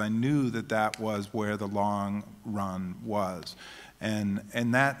 because I knew that that was where the long run was. And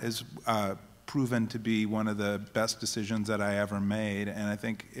that is proven to be one of the best decisions that I ever made. And I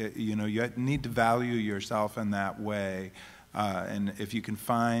think, you know, you need to value yourself in that way. And if you can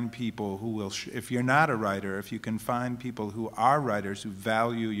find people who will, if you're not a writer, if you can find people who are writers who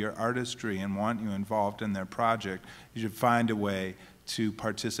value your artistry and want you involved in their project, you should find a way to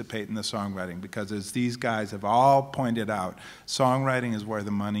participate in the songwriting. Because as these guys have all pointed out, songwriting is where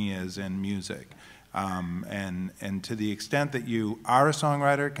the money is in music. And to the extent that you are a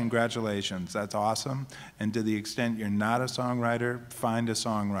songwriter, congratulations, that's awesome. And to the extent you're not a songwriter, find a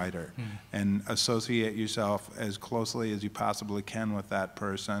songwriter and associate yourself as closely as you possibly can with that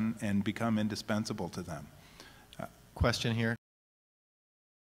person and become indispensable to them. Question here.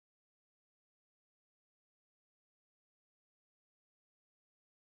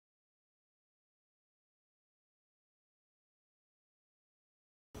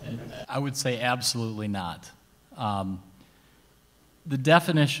 I would say absolutely not. The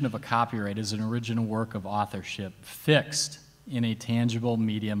definition of a copyright is an original work of authorship fixed in a tangible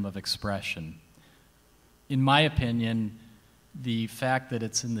medium of expression. In my opinion, the fact that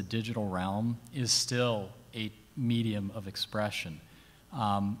it's in the digital realm is still a medium of expression.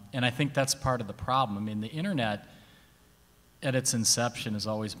 And I think that's part of the problem. I mean, the internet at its inception has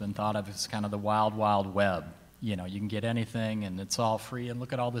always been thought of as kind of the wild, wild web. You know, you can get anything and it's all free, and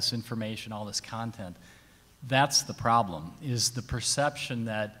look at all this information, all this content. That's the problem, is the perception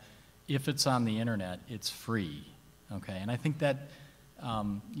that if it's on the internet, it's free, okay? And I think that,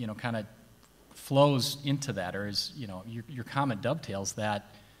 you know, kind of flows into that, or is, you know, your comment dovetails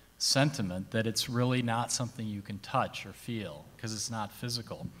that sentiment that it's really not something you can touch or feel because it's not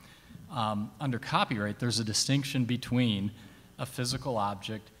physical. Under copyright, there's a distinction between a physical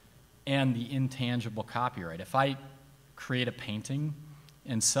object and the intangible copyright. If I create a painting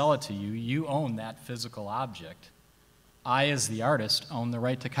and sell it to you, you own that physical object. I, as the artist, own the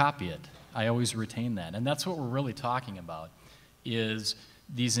right to copy it. I always retain that. And that's what we're really talking about, is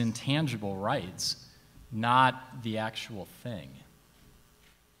these intangible rights, not the actual thing.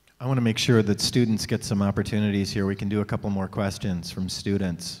 I want to make sure that students get some opportunities here. We can do a couple more questions from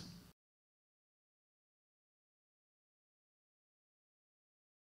students.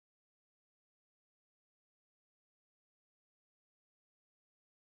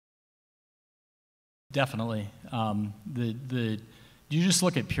 Definitely. You just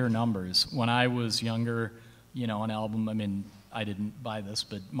look at pure numbers. When I was younger, you know, an album, I mean, I didn't buy this,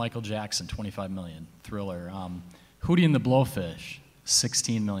 but Michael Jackson, 25 million. Thriller. Hootie and the Blowfish,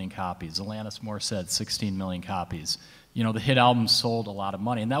 16 million copies. Alanis Morissette, 16 million copies. You know, the hit albums sold a lot of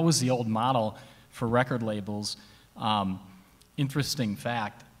money, and that was the old model for record labels. Interesting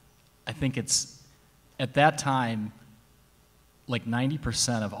fact, I think it's, at that time, like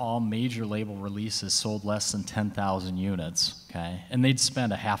 90% of all major label releases sold less than 10,000 units, okay? And they'd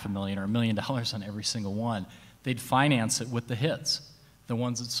spend $500,000 or $1 million on every single one. They'd finance it with the hits, the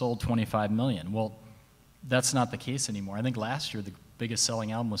ones that sold 25 million. Well, that's not the case anymore. I think last year the biggest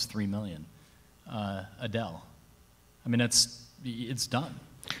selling album was 3 million, Adele. I mean, it's done.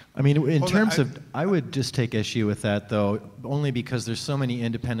 I mean, in terms of, I would just take issue with that, though, only because there's so many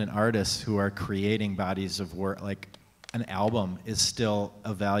independent artists who are creating bodies of work. Like, an album is still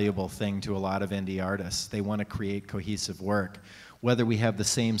a valuable thing to a lot of indie artists. They want to create cohesive work. Whether we have the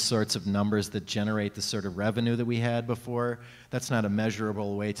same sorts of numbers that generate the sort of revenue that we had before, that's not a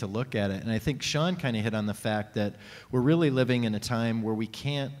measurable way to look at it. And I think Sean kind of hit on the fact that we're really living in a time where we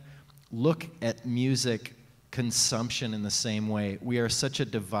can't look at music consumption in the same way. We are such a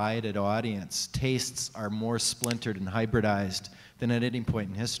divided audience. Tastes are more splintered and hybridized than at any point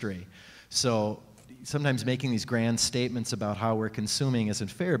in history. So sometimes making these grand statements about how we're consuming isn't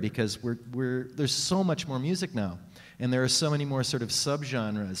fair, because there's so much more music now. And there are so many more sort of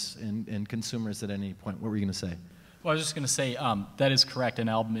subgenres and consumers at any point. What were you going to say? Well, I was just going to say that is correct. An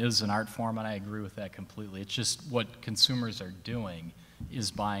album is an art form, and I agree with that completely. It's just what consumers are doing is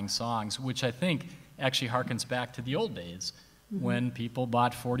buying songs, which I think actually harkens back to the old days when people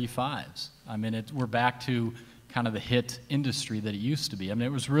bought 45s. I mean, we're back to kind of the hit industry that it used to be. I mean,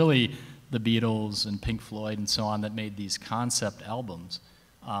 it was really the Beatles and Pink Floyd and so on that made these concept albums.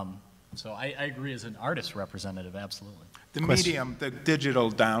 So I agree as an artist representative, absolutely. The medium, the digital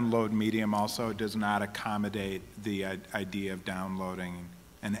download medium also does not accommodate the idea of downloading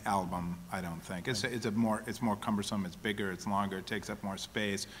an album, I don't think. It's more cumbersome, it's bigger, it's longer, it takes up more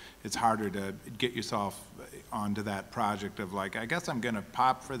space. It's harder to get yourself onto that project of like, I guess I'm gonna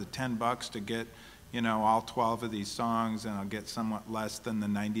pop for the $10 to get, you know, all 12 of these songs, and I'll get somewhat less than the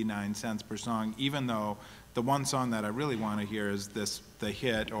 99 cents per song, even though the one song that I really want to hear is the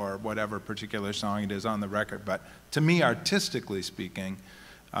hit or whatever particular song it is on the record. But to me, artistically speaking,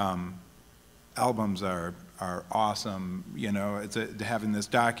 albums are awesome. You know, having this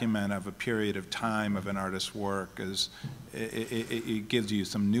document of a period of time of an artist's work it gives you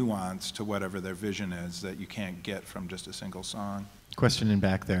some nuance to whatever their vision is that you can't get from just a single song. Question in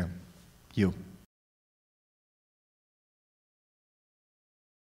back there. You.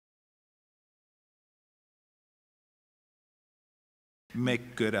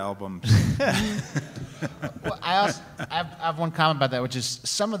 Make good albums. Well, I have one comment about that, which is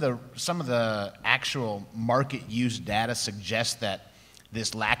some of the actual market use data suggests that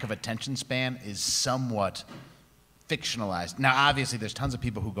this lack of attention span is somewhat fictionalized. Now, obviously, there's tons of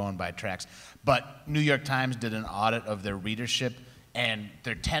people who go and buy tracks, but New York Times did an audit of their readership, and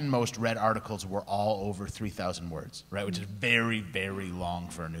their 10 most read articles were all over 3,000 words, right? Which is very, very long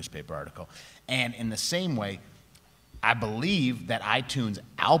for a newspaper article. And in the same way, I believe that iTunes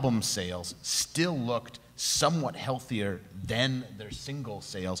album sales still looked somewhat healthier than their single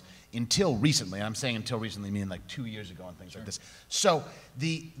sales until recently. And I'm saying until recently, meaning like 2 years ago and things like this. So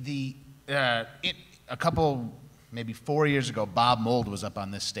a couple, maybe 4 years ago, Bob Mould was up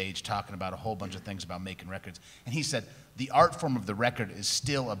on this stage talking about a whole bunch of things about making records. And he said, the art form of the record is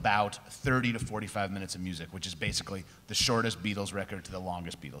still about 30 to 45 minutes of music, which is basically the shortest Beatles record to the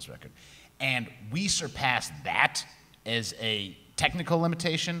longest Beatles record. And we surpassed that as a technical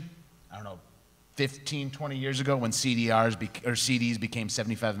limitation, I don't know, 15, 20 years ago when CDs became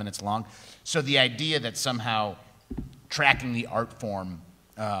 75 minutes long. So the idea that somehow tracking the art form,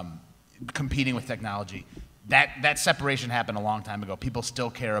 competing with technology, that separation happened a long time ago. People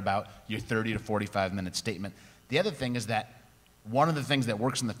still care about your 30 to 45 minute statement. The other thing is that one of the things that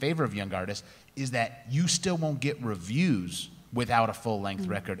works in the favor of young artists is that you still won't get reviews without a full-length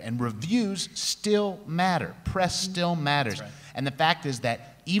record. And reviews still matter. Press still matters. Right. And the fact is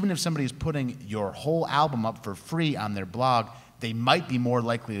that even if somebody is putting your whole album up for free on their blog, they might be more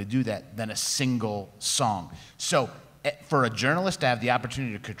likely to do that than a single song. So for a journalist to have the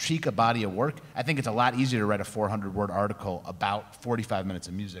opportunity to critique a body of work, I think it's a lot easier to write a 400-word article about 45 minutes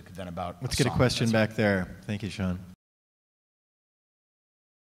of music than about Let's get a question back there. Thank you, Sean.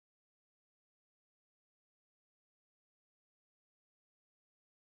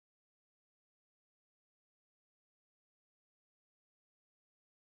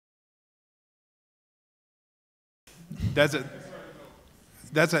 That's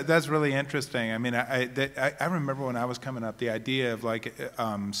really interesting. I mean, I remember when I was coming up, the idea of like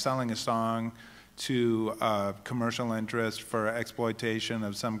selling a song to commercial interest for exploitation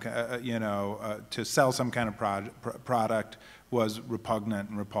of some, to sell some kind of product was repugnant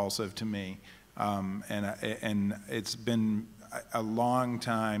and repulsive to me, and it's been a long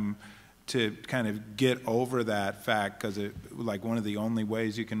time to kind of get over that fact, because like one of the only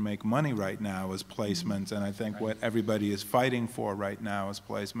ways you can make money right now is placements, and I think what everybody is fighting for right now is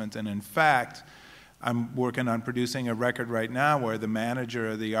placements. And in fact, I'm working on producing a record right now where the manager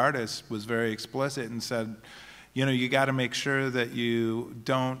of the artist was very explicit and said, you know, you got to make sure that you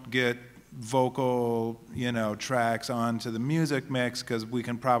don't get vocal, tracks onto the music mix, because we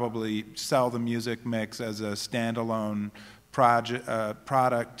can probably sell the music mix as a standalone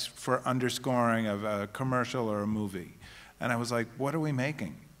product for underscoring of a commercial or a movie. And I was like, what are we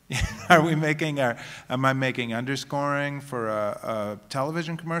making? Am I making underscoring for a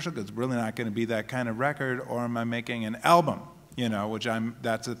television commercial? Because it's really not going to be that kind of record. Or am I making an album?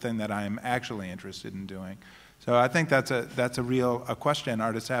 That's the thing that I'm actually interested in doing. So I think that's a real question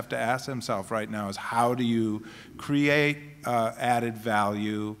artists have to ask themselves right now, is how do you create added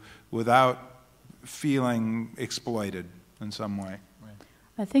value without feeling exploited in some way?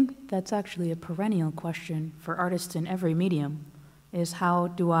 I think that's actually a perennial question for artists in every medium, is how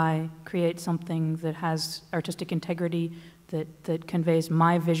do I create something that has artistic integrity, that conveys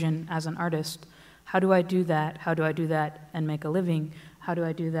my vision as an artist? How do I do that? How do I do that and make a living? How do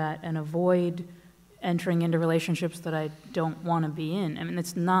I do that and avoid entering into relationships that I don't want to be in? I mean,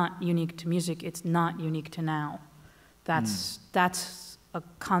 it's not unique to music. It's not unique to now. That's a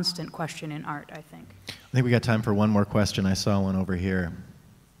constant question in art, I think. I think we got time for one more question. I saw one over here.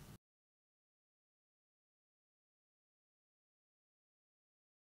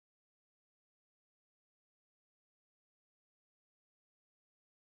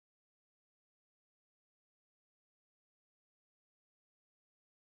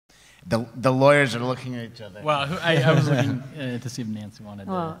 The lawyers are looking at each other. Well, I was looking to see if Nancy wanted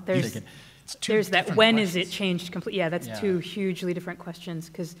to take it. There's that when is it changed completely? Yeah, that's two hugely different questions,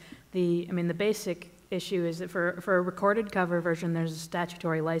 because the basic issue is that for a recorded cover version, there's a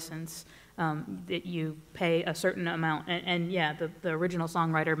statutory license that you pay a certain amount, and yeah, the original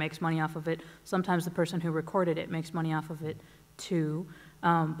songwriter makes money off of it. Sometimes the person who recorded it makes money off of it too.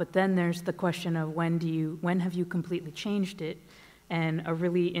 But then there's the question of when have you completely changed it? And a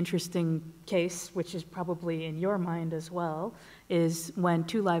really interesting case, which is probably in your mind as well, is when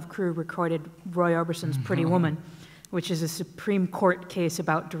Two Live Crew recorded Roy Orbison's Pretty Woman, which is a Supreme Court case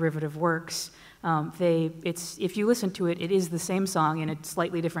about derivative works. If you listen to it, it is the same song in a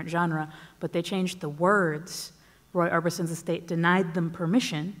slightly different genre, but they changed the words. Roy Orbison's estate denied them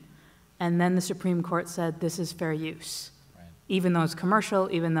permission, and then the Supreme Court said this is fair use, even though it's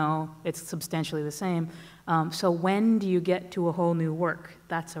commercial, even though it's substantially the same. So when do you get to a whole new work?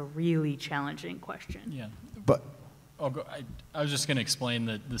 That's a really challenging question. Yeah. But I was just going to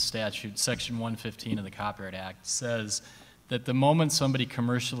explain the statute. Section 115 of the Copyright Act says that the moment somebody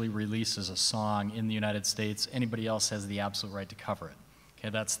commercially releases a song in the United States, anybody else has the absolute right to cover it. Okay,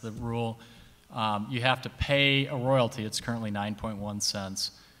 that's the rule. You have to pay a royalty. It's currently 9.1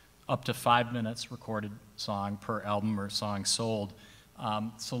 cents, up to 5 minutes recorded song per album or song sold,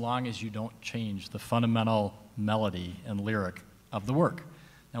 so long as you don't change the fundamental melody and lyric of the work.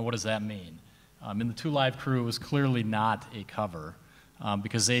 Now, what does that mean? In the Two Live Crew, it was clearly not a cover,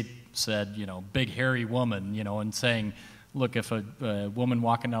 because they said, big hairy woman, and saying, look, if a woman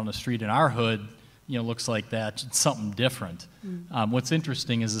walking down the street in our hood, looks like that, it's something different. What's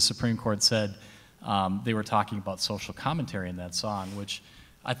interesting is the Supreme Court said they were talking about social commentary in that song, which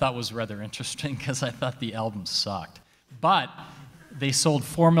I thought was rather interesting, because I thought the album sucked. But they sold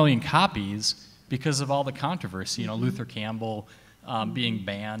 4 million copies because of all the controversy, Luther Campbell being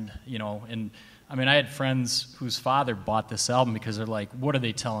banned, and I had friends whose father bought this album because they're like, what are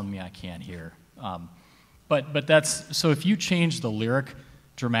they telling me I can't hear? But that's, so if you change the lyric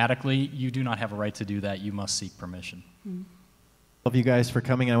dramatically, you do not have a right to do that. You must seek permission. Love you guys for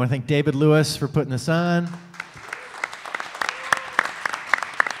coming. I want to thank David Lewis for putting this on.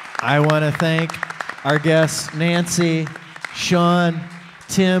 I want to thank our guests, Nancy, Sean,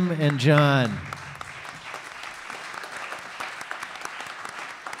 Tim, and John.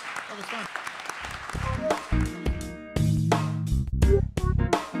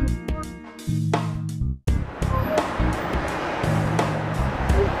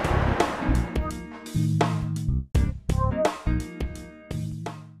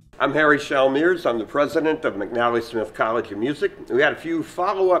 I'm Harry Shalmeers. I'm the president of McNally Smith College of Music. We had a few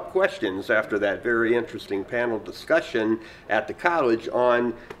follow-up questions after that very interesting panel discussion at the college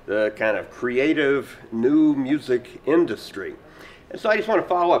on the kind of creative new music industry. And so I just want to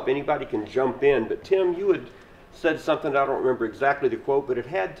follow up. Anybody can jump in, but Tim, you had said something, I don't remember exactly the quote, but it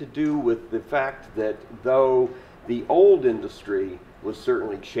had to do with the fact that though the old industry was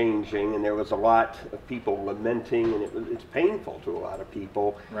certainly changing, and there was a lot of people lamenting, and it's painful to a lot of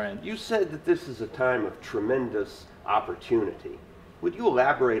people. Right. You said that this is a time of tremendous opportunity. Would you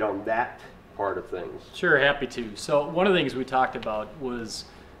elaborate on that part of things? Sure, happy to. So one of the things we talked about was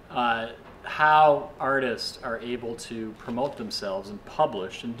how artists are able to promote themselves and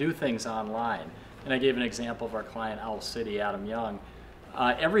publish and do things online. And I gave an example of our client, Owl City, Adam Young.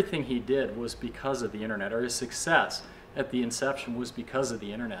 everything he did was because of the internet, or his success at the inception was because of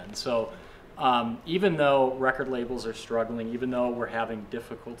the internet. And so even though record labels are struggling, even though we're having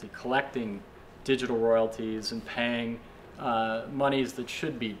difficulty collecting digital royalties and paying monies that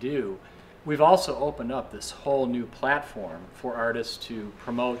should be due, we've also opened up this whole new platform for artists to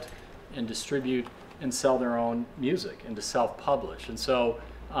promote and distribute and sell their own music and to self-publish. And so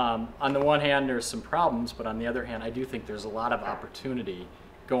on the one hand, there's some problems, but on the other hand, I do think there's a lot of opportunity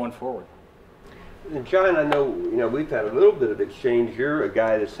going forward. And John, I know, we've had a little bit of exchange. You're a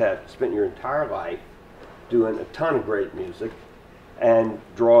guy that's spent your entire life doing a ton of great music and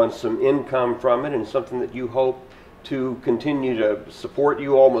drawing some income from it, and something that you hope to continue to support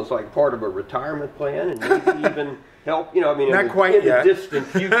you almost like part of a retirement plan, and maybe even help, Not quite yet. The distant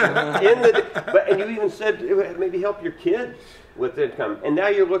future. And you even said it would maybe help your kids with income. And now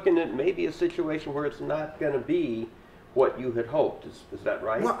you're looking at maybe a situation where it's not going to be what you had hoped. Is that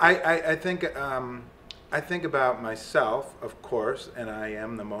right? Well, I think about myself, of course, and I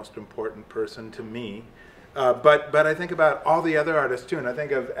am the most important person to me. But I think about all the other artists too, and I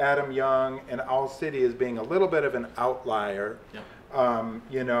think of Adam Young and Owl City as being a little bit of an outlier. Yep.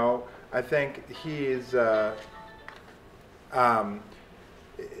 I think he's the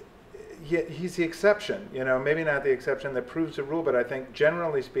exception. Maybe not the exception that proves the rule, but I think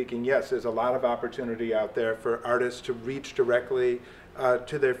generally speaking, yes, there's a lot of opportunity out there for artists to reach directly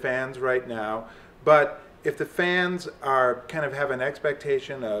to their fans right now. But if the fans are kind of have an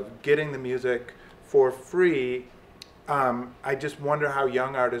expectation of getting the music for free, I just wonder how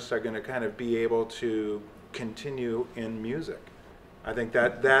young artists are going to kind of be able to continue in music. I think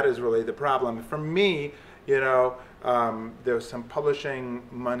that is really the problem. For me, there's some publishing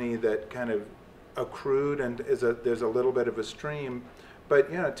money that kind of accrued, and there's a little bit of a stream, but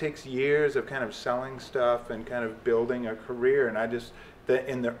it takes years of kind of selling stuff and kind of building a career. And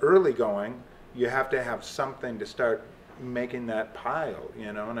in the early going, you have to have something to start making that pile,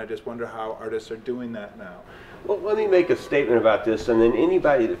 and I just wonder how artists are doing that now. Well, let me make a statement about this, and then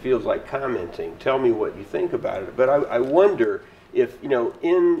anybody that feels like commenting, tell me what you think about it. But I wonder if,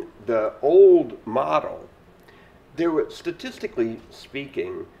 in the old model, there were, statistically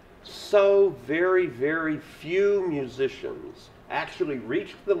speaking, so very, very few musicians actually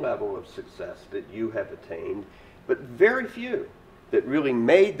reached the level of success that you have attained, but very few that really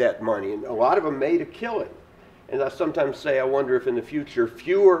made that money, and a lot of them made a killing. And I sometimes say, I wonder if in the future,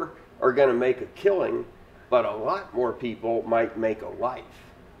 fewer are going to make a killing, but a lot more people might make a life.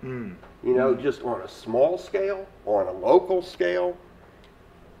 Just on a small scale, on a local scale.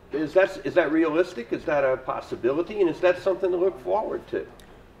 Is that realistic? Is that a possibility? And is that something to look forward to?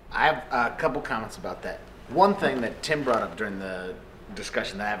 I have a couple comments about that. One thing that Tim brought up during the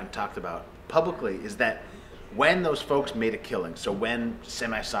discussion that I haven't talked about publicly is that when those folks made a killing, so when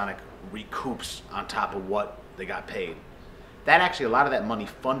Semisonic recoups on top of what they got paid, that actually, a lot of that money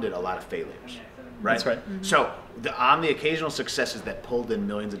funded a lot of failures, right? That's right. Mm-hmm. So on the occasional successes that pulled in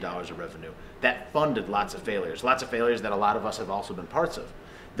millions of dollars of revenue, that funded lots of failures that a lot of us have also been parts of.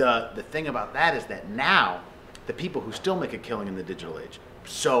 The thing about that is that now, the people who still make a killing in the digital age,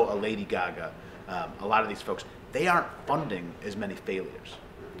 so a Lady Gaga, a lot of these folks, they aren't funding as many failures.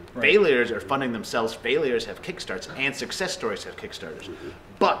 Right. Failures are funding themselves. Failures have kickstarts, and success stories have kickstarters.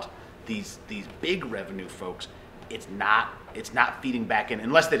 But these big revenue folks, it's not feeding back in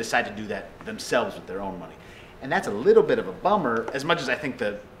unless they decide to do that themselves with their own money. And that's a little bit of a bummer, as much as I think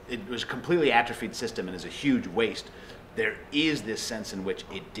that it was a completely atrophied system and is a huge waste. There is this sense in which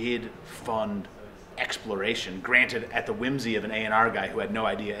it did fund exploration, granted at the whimsy of an A&R guy who had no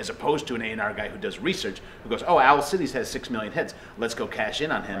idea, as opposed to an A&R guy who does research, who goes, oh, Owl Cities has 6 million hits, let's go cash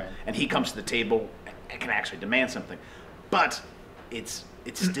in on him. Right. And he comes to the table and can actually demand something. But it's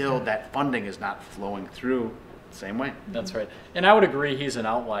still, that funding is not flowing through the same way. That's right. And I would agree he's an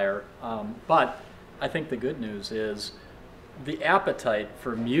outlier, but I think the good news is the appetite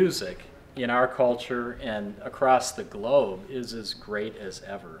for music in our culture and across the globe is as great as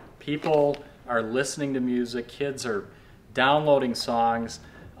ever. People are listening to music, kids are downloading songs,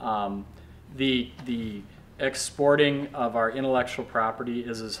 the exporting of our intellectual property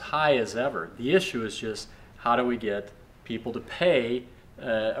is as high as ever. The issue is just how do we get people to pay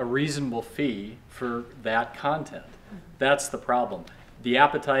a reasonable fee for that content. That's the problem. The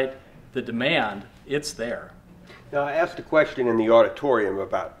appetite, the demand, it's there. Now, I asked a question in the auditorium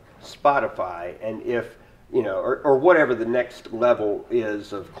about Spotify, and if, or whatever the next level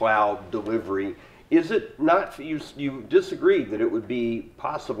is of cloud delivery, is it not, you disagreed that it would be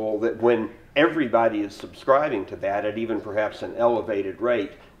possible that when everybody is subscribing to that at even perhaps an elevated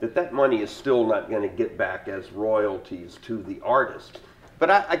rate, that money is still not going to get back as royalties to the artist. But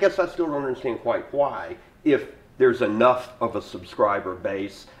I guess I still don't understand quite why, if there's enough of a subscriber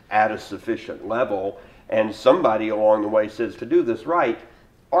base at a sufficient level, and somebody along the way says to do this right,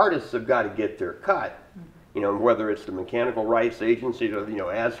 artists have got to get their cut. You know, whether it's the mechanical rights agency or, you know,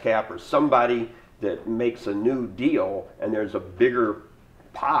 ASCAP or somebody that makes a new deal and there's a bigger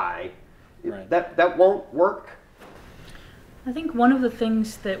pie, right, that won't work. I think one of the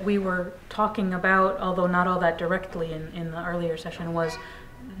things that we were talking about, although not all that directly in the earlier session, was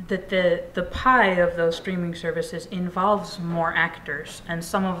that the pie of those streaming services involves more actors, and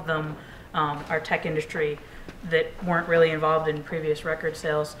some of them are tech industry that weren't really involved in previous record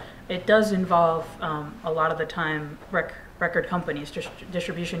sales. It does involve a lot of the time record companies,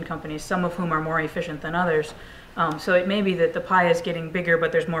 distribution companies, some of whom are more efficient than others. So it may be that the pie is getting bigger,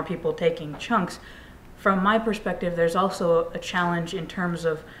 but there's more people taking chunks. From my perspective, there's also a challenge in terms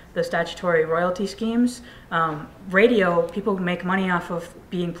of the statutory royalty schemes. Radio, people make money off of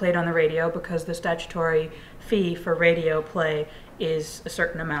being played on the radio because the statutory fee for radio play is a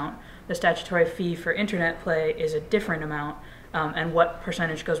certain amount. The statutory fee for internet play is a different amount, and what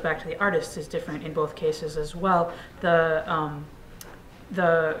percentage goes back to the artists is different in both cases as well. The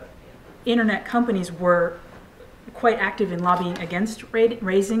internet companies were quite active in lobbying against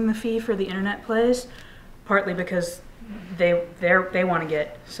raising the fee for the internet plays, partly because they want to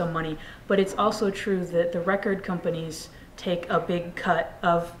get some money, but it's also true that the record companies take a big cut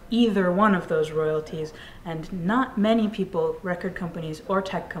of either one of those royalties, and not many people, record companies or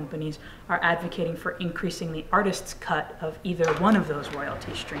tech companies, are advocating for increasing the artist's cut of either one of those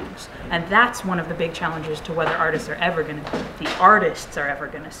royalty streams. And that's one of the big challenges to whether the artists are ever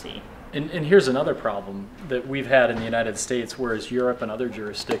going to see. And here's another problem that we've had in the United States, whereas Europe and other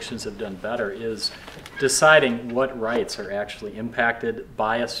jurisdictions have done better, is deciding what rights are actually impacted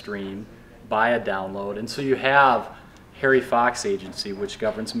by a stream, by a download. And so you have Heiruspecs agency, which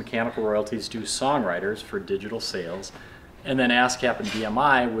governs mechanical royalties to songwriters for digital sales, and then ASCAP and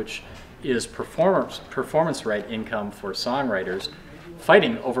BMI, which is performance right income for songwriters,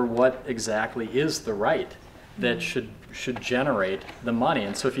 fighting over what exactly is the right that should generate the money.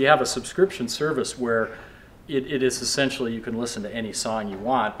 And so if you have a subscription service where it is essentially you can listen to any song you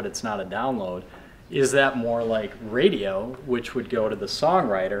want, but it's not a download, is that more like radio, which would go to the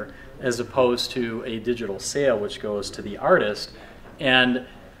songwriter, as opposed to a digital sale, which goes to the artist? And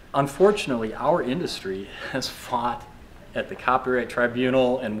unfortunately, our industry has fought at the Copyright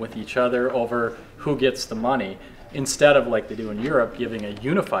Tribunal and with each other over who gets the money, instead of, like they do in Europe, giving a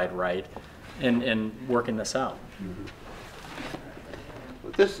unified right and working this out. Mm-hmm.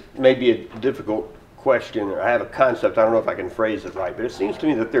 This may be a difficult question, or I have a concept, I don't know if I can phrase it right, but it seems to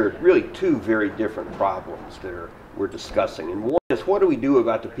me that there are really two very different problems that we're discussing. And one is, what do we do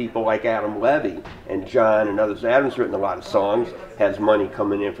about the people like Adam Levy and John and others? Adam's written a lot of songs, has money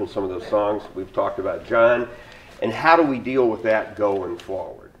coming in from some of those songs. We've talked about John. And how do we deal with that going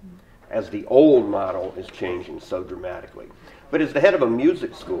forward, as the old model is changing so dramatically? But as the head of a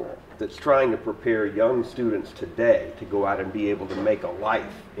music school that's trying to prepare young students today to go out and be able to make a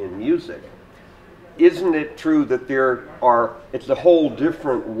life in music, isn't it true that it's a whole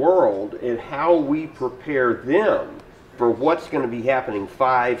different world in how we prepare them for what's going to be happening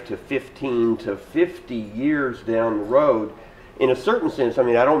 5 to 15 to 50 years down the road? In a certain sense, I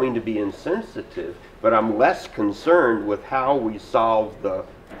mean, I don't mean to be insensitive, but I'm less concerned with how we solve the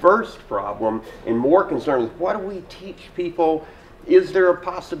first problem and more concerned with what do we teach people. Is there a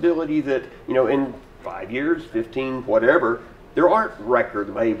possibility that, you know, in 5 years, 15, whatever, there aren't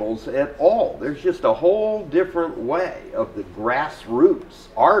record labels at all? There's just a whole different way of the grassroots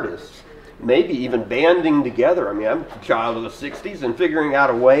artists maybe even banding together. I mean, I'm a child of the 60s and figuring out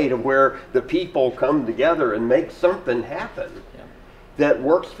a way to where the people come together and make something happen that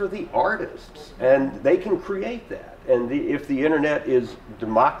works for the artists, and they can create that. And if the internet is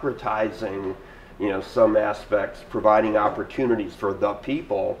democratizing, you know, some aspects, providing opportunities for the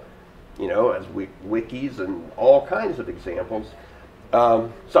people, you know, as wikis and all kinds of examples.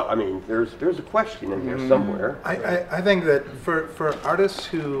 So, I mean, there's a question in here somewhere. I think that for artists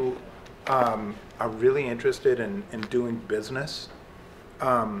who are really interested in doing business,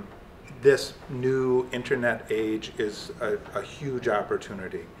 this new internet age is a huge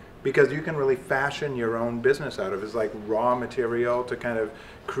opportunity, because you can really fashion your own business out of it. It's like raw material to kind of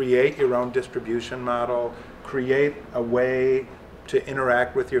create your own distribution model, create a way to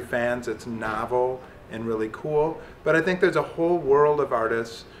interact with your fans that's novel and really cool. But I think there's a whole world of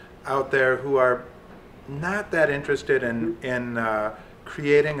artists out there who are not that interested in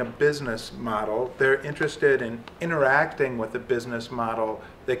creating a business model. They're interested in interacting with a business model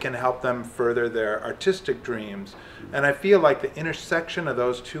that can help them further their artistic dreams. And I feel like the intersection of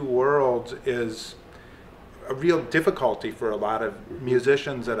those two worlds is a real difficulty for a lot of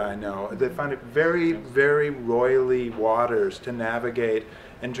musicians that I know. They find it very, very roily waters to navigate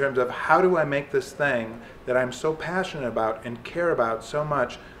in terms of how do I make this thing that I'm so passionate about and care about so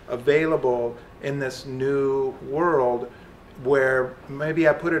much available in this new world where maybe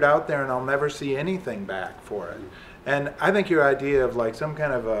I put it out there and I'll never see anything back for it. And I think your idea of like some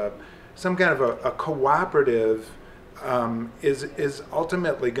kind of a cooperative is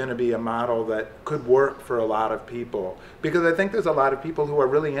ultimately going to be a model that could work for a lot of people, because I think there's a lot of people who are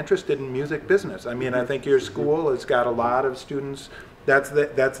really interested in music business. I mean, I think your school has got a lot of students, that's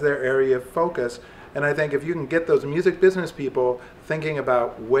their area of focus. And I think if you can get those music business people thinking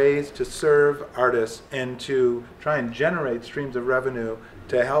about ways to serve artists and to try and generate streams of revenue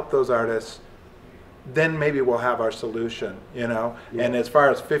to help those artists, then maybe we'll have our solution, you know? Yeah. And as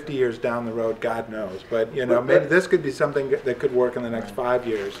far as 50 years down the road, God knows. But, you know, maybe this could be something that could work in the next 5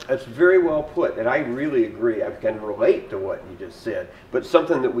 years. That's very well put, and I really agree. I can relate to what you just said. But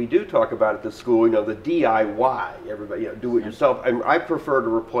something that we do talk about at the school, you know, the DIY, everybody, you know, do it yourself. I prefer to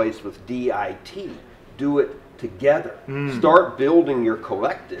replace with DIT, do it together. Start building your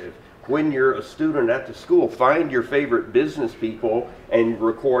collective. When you're a student at the school, find your favorite business people and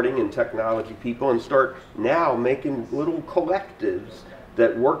recording and technology people and start now making little collectives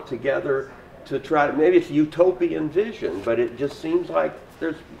that work together to try to, maybe it's utopian vision, but it just seems like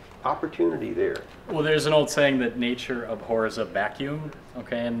there's opportunity there. Well, there's an old saying that nature abhors a vacuum,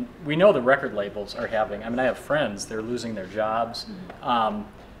 okay, and we know the record labels are having, I mean, I have friends, they're losing their jobs.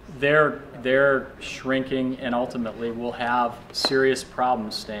 They're shrinking and ultimately will have serious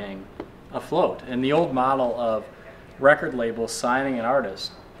problems staying afloat. And the old model of record labels signing an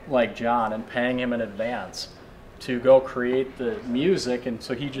artist like John and paying him in advance to go create the music, and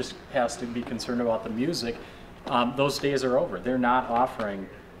so he just has to be concerned about the music, those days are over. They're not offering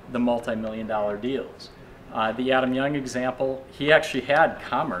the multi-million-dollar deals. The Adam Young example, he actually had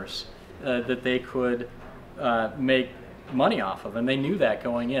commerce that they could make money off of, and they knew that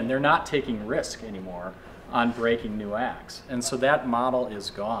going in. They're not taking risk anymore on breaking new acts, and so that model is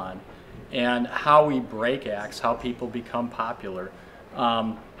gone. And how we break acts, how people become popular,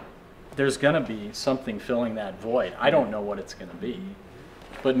 there's going to be something filling that void. I don't know what it's going to be,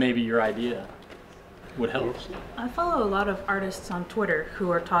 but maybe your idea would help. I follow a lot of artists on Twitter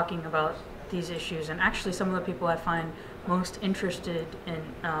who are talking about these issues, and actually some of the people I find most interested in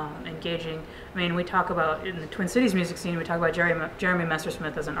engaging. I mean, we talk about, in the Twin Cities music scene, we talk about Jeremy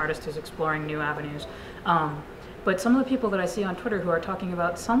Messersmith as an artist who's exploring new avenues. But some of the people that I see on Twitter who are talking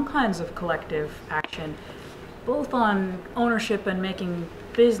about some kinds of collective action, both on ownership and making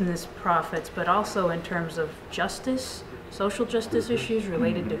business profits, but also in terms of justice, social justice issues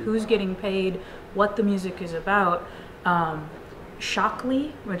related to who's getting paid, what the music is about.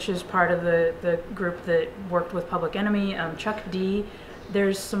 Shockley, which is part of the group that worked with Public Enemy, Chuck D.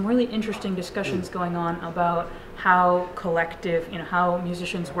 There's some really interesting discussions going on about how collective, you know, how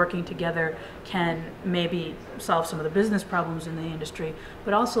musicians working together can maybe solve some of the business problems in the industry,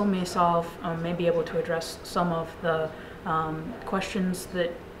 but also may be able to address some of the questions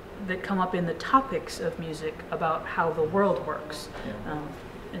that come up in the topics of music about how the world works,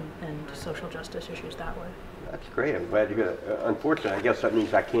 and social justice issues that way. That's great. I'm glad you're going to. Unfortunately, I guess that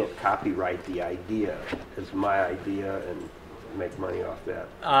means I can't copyright the idea as my idea and make money off that.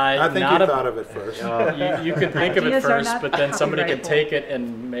 I think you thought of it first. You could think of it first, but then somebody could take it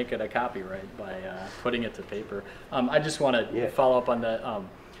and make it a copyright by putting it to paper. I just want to follow up on that.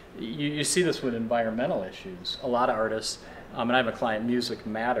 You see this with environmental issues. A lot of artists, and I have a client, Music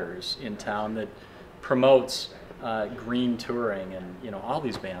Matters, in town that promotes green touring, and you know, all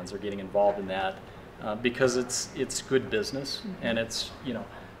these bands are getting involved in that. Because it's good business, and it's, you know,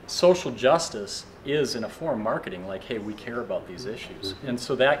 social justice is in a form marketing, like, hey, we care about these issues. And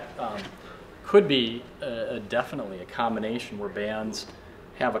so that could be definitely a combination where bands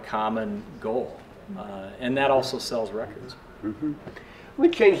have a common goal, and that also sells records. Let me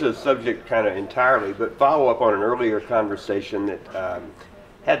change the subject kind of entirely, but follow up on an earlier conversation that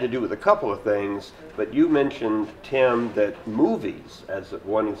had to do with a couple of things, but you mentioned, Tim, that movies, as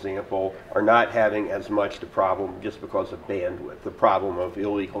one example, are not having as much the problem just because of bandwidth, the problem of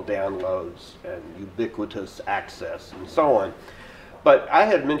illegal downloads and ubiquitous access and so on. But I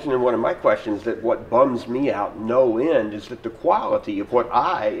had mentioned in one of my questions that what bums me out no end is that the quality of what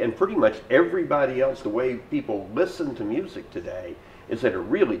I, and pretty much everybody else, the way people listen to music today, is at a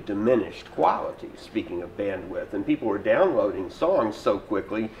really diminished quality, speaking of bandwidth. And people are downloading songs so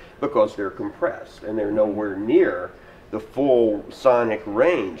quickly because they're compressed and they're nowhere near the full sonic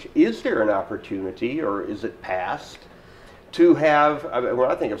range. Is there an opportunity, or is it past, to have, when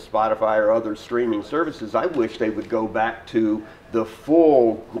I think of Spotify or other streaming services, I wish they would go back to the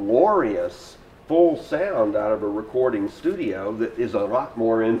full, glorious, full sound out of a recording studio that is a lot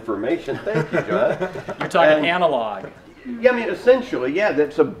more information. Thank you, John. You're talking analog. Yeah, I mean, essentially, yeah,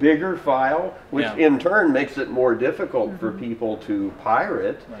 that's a bigger file, which Yeah. in turn makes it more difficult for people to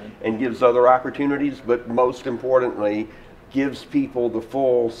pirate and gives other opportunities, but most importantly, gives people the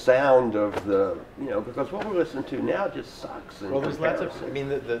full sound of the, you know, because what we listen to now just sucks. Well, there's lots of, I mean,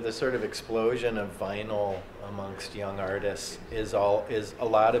 the sort of explosion of vinyl amongst young artists is a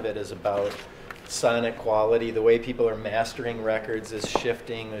lot of it is about sonic quality. The way people are mastering records is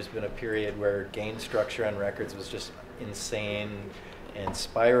shifting. There's been a period where gain structure on records was just insane and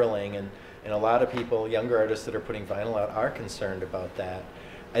spiraling, and a lot of people, younger artists that are putting vinyl out, are concerned about that.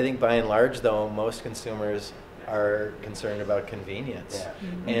 I think by and large, though, most consumers are concerned about convenience.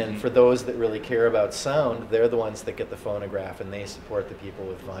 Yeah. And for those that really care about sound, they're the ones that get the phonograph, and they support the people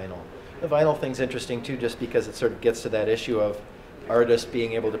with vinyl. The vinyl thing's interesting too, just because it sort of gets to that issue of artists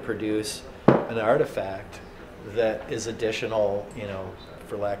being able to produce an artifact that is additional, you know,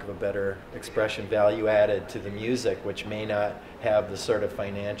 for lack of a better expression, value added to the music, which may not have the sort of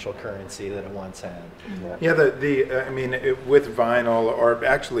financial currency that it once had. Yeah, I mean, with vinyl, or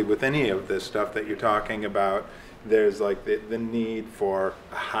actually with any of this stuff that you're talking about, there's like the need for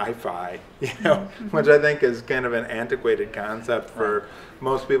hi-fi, you know, which I think is kind of an antiquated concept for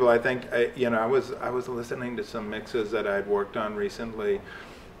most people. I think, you know, I was listening to some mixes that I'd worked on recently,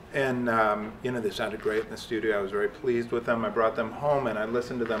 and you know, they sounded great in the studio. I was very pleased with them. I brought them home and I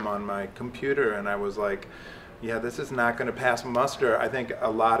listened to them on my computer, and I was like, yeah, this is not going to pass muster. I think a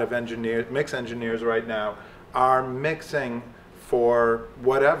lot of mix engineers right now are mixing for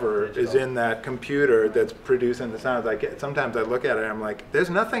whatever is in that computer that's producing the sounds. Sometimes I look at it and I'm like, there's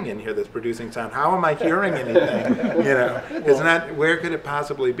nothing in here that's producing sound. How am I hearing anything? You know, it's not, where could it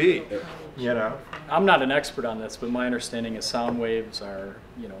possibly be? You know? I'm not an expert on this, but my understanding is sound waves are,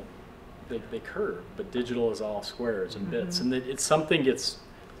 you know, they curve, but digital is all squares and bits, and it's something gets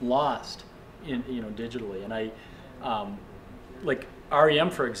lost in, you know, digitally. And I, like REM,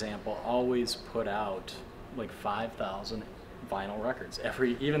 for example, always put out like 5,000 vinyl records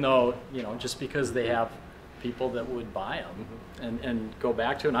even though, you know, just because they have people that would buy them and go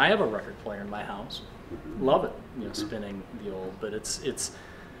back to it. And I have a record player in my house, love it, you know, spinning the old, but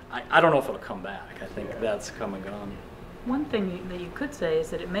I don't know if it'll come back. I think that's come and gone. One thing that you could say is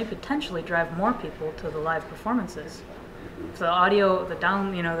that it may potentially drive more people to the live performances. If the audio,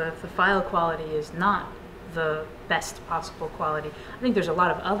 you know, the file quality is not the best possible quality. I think there's a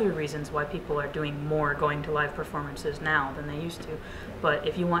lot of other reasons why people are doing more going to live performances now than they used to. But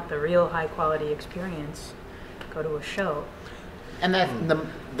if you want the real high quality experience, go to a show. And that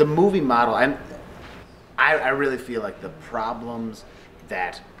the movie model, and I really feel like the problems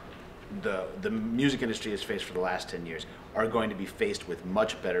that the music industry has faced for the last 10 years are going to be faced with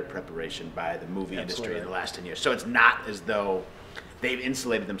much better preparation by the movie industry in the last 10 years. So it's not as though they've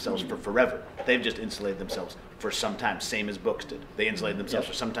insulated themselves for forever. They've just insulated themselves for some time, same as books did. They insulated themselves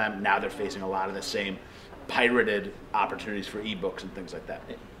for some time. Now they're facing a lot of the same pirated opportunities for ebooks and things like that.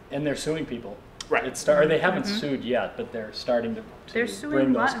 And they're suing people. Right. Or they haven't sued yet, but they're starting to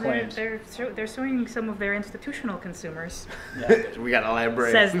bring those claims. They're suing some of their institutional consumers. Yeah. We got a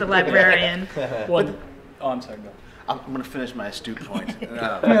library. Says the librarian. Well, I'm sorry, no. I'm going to finish my astute point.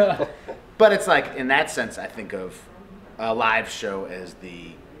 But it's like, in that sense, I think of a live show as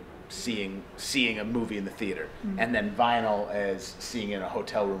the seeing a movie in the theater, and then vinyl as seeing it in a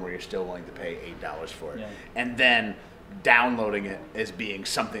hotel room where you're still willing to pay $8 for it, and then downloading it as being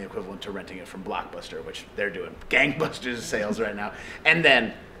something equivalent to renting it from Blockbuster, which they're doing gangbusters of sales right now, and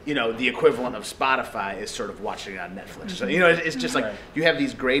then, you know, the equivalent of Spotify is sort of watching it on Netflix. So, you know, it's just like you have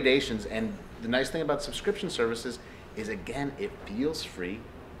these gradations, and the nice thing about subscription services is, again, it feels free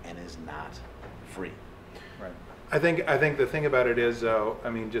and is not free. Right. I think the thing about it is, though, I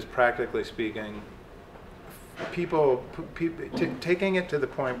mean, just practically speaking, people taking it to the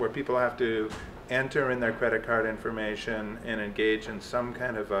point where people have to enter in their credit card information and engage in some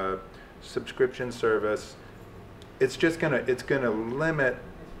kind of a subscription service, it's gonna limit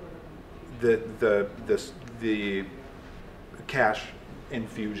the cash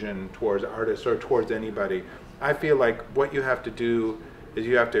infusion towards artists or towards anybody. I feel like what you have to do is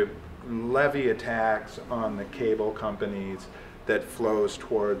you have to levy a tax on the cable companies that flows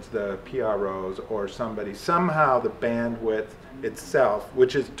towards the PROs or somebody. Somehow the bandwidth itself,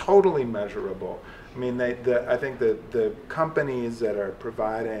 which is totally measurable. I mean, I think the companies that are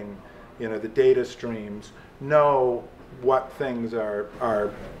providing, the data streams know what things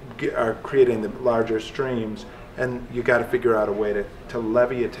are creating the larger streams, and you got to figure out a way to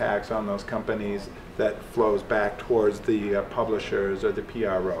levy a tax on those companies that flows back towards the publishers or the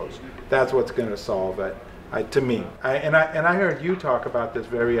PROs. That's what's going to solve it, to me. And I heard you talk about this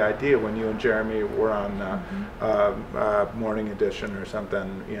very idea when you and Jeremy were on Morning Edition or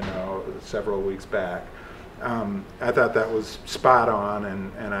something, several weeks back. I thought that was spot on,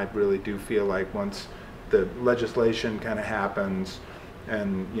 and I really do feel like once the legislation kind of happens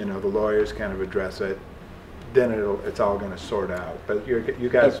and the lawyers kind of address it, then it's all going to sort out. But you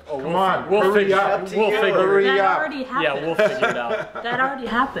guys, come on, hurry up. We'll figure it That out. already happened. Yeah, we'll figure it out. That already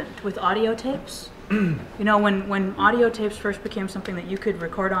happened with audio tapes. When audio tapes first became something that you could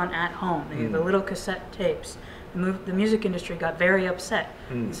record on at home, the little cassette tapes, the music industry got very upset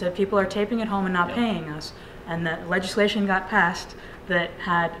and said people are taping at home and not paying us. And the legislation got passed that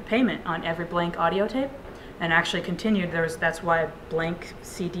had payment on every blank audio tape, and actually continued. That's why blank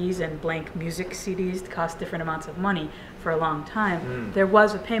CDs and blank music CDs cost different amounts of money for a long time. There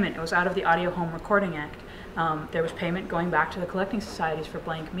was a payment. It was out of the Audio Home Recording Act. There was payment going back to the collecting societies for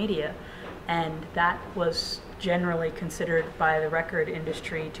blank media, and that was generally considered by the record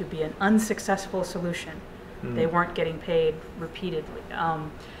industry to be an unsuccessful solution. They weren't getting paid repeatedly.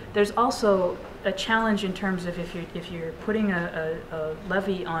 There's also a challenge in terms of if you're putting a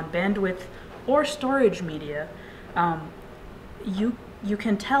levy on bandwidth or storage media, you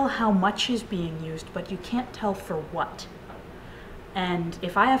can tell how much is being used, but you can't tell for what. And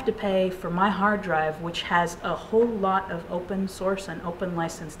if I have to pay for my hard drive, which has a whole lot of open source and open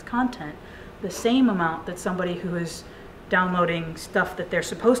licensed content, the same amount that somebody who is downloading stuff that they're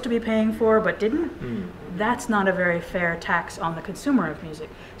supposed to be paying for but didn't, that's not a very fair tax on the consumer of music.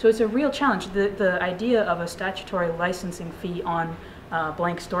 So it's a real challenge. The idea of a statutory licensing fee on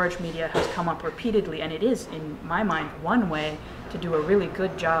blank storage media has come up repeatedly, and it is, in my mind, one way to do a really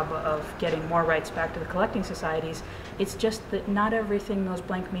good job of getting more rights back to the collecting societies. It's just that not everything those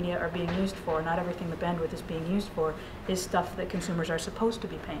blank media are being used for, not everything the bandwidth is being used for, is stuff that consumers are supposed to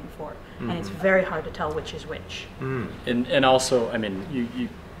be paying for. And it's very hard to tell which is which. And also, I mean, you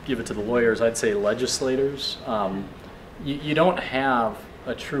give it to the lawyers, I'd say legislators. You don't have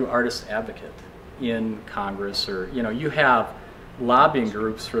a true artist advocate in Congress, or, you have lobbying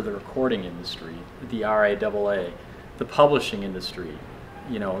groups for the recording industry, the RIAA, the publishing industry,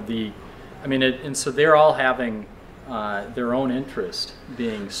 and so they're all having their own interest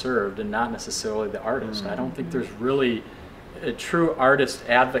being served and not necessarily the artist. I don't think there's really a true artist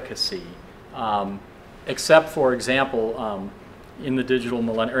advocacy, except, for example, in the digital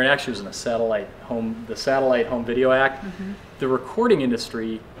millennium, or actually it was in the Satellite Home Video Act, the recording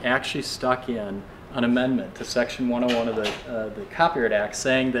industry actually stuck in an amendment to Section 101 of the Copyright Act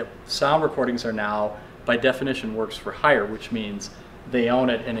saying that sound recordings are now, by definition, works for hire, which means they own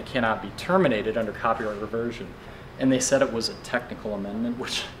it and it cannot be terminated under copyright reversion. And they said it was a technical amendment,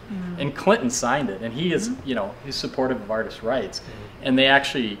 which, and Clinton signed it, and he is, he's supportive of artists' rights. And they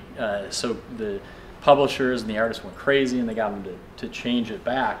actually, so the publishers and the artists went crazy, and they got them to change it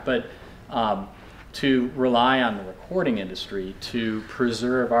back. But to rely on the recording industry to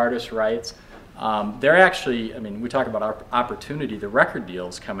preserve artists' rights, they're actually, we talk about opportunity. The record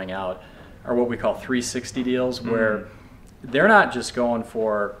deals coming out are what we call 360 deals, where they're not just going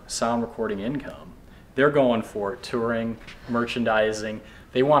for sound recording income. They're going for touring, merchandising.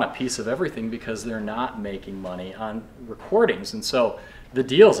 They want a piece of everything because they're not making money on recordings. And so the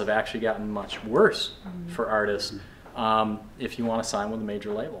deals have actually gotten much worse for artists if you want to sign with a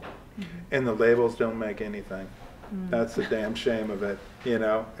major label. And the labels don't make anything. That's the damn shame of it.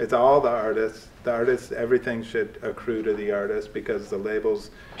 It's all the artists. The artists, everything should accrue to the artist, because the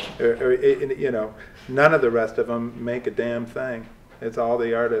labels, none of the rest of them make a damn thing. It's all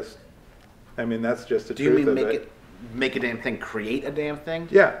the artists. That's just the truth of it. Do you mean make a damn thing, create a damn thing?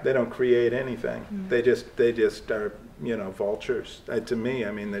 Yeah, they don't create anything. They just are, vultures. To me,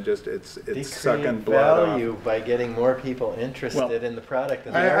 it's sucking blood value off. By getting more people interested in the product.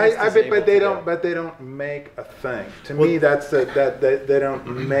 And the but they don't make a thing. To me, that's that they don't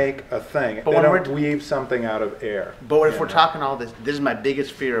make a thing. But they don't weave something out of air. But if we're talking all this is my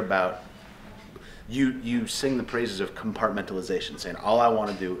biggest fear about. You sing the praises of compartmentalization, saying all I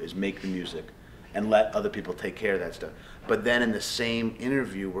want to do is make the music and let other people take care of that stuff. But then in the same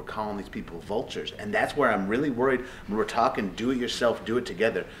interview, we're calling these people vultures. And that's where I'm really worried. When we're talking do it yourself, do it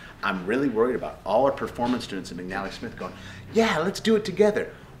together, I'm really worried about all our performance students at McNally Smith going, yeah, let's do it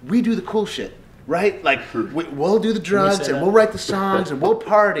together. We do the cool shit. right? Like, we'll do the drugs and we'll write the songs and we'll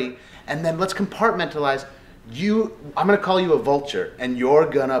party, and then let's compartmentalize. I'm gonna call you a vulture, and you're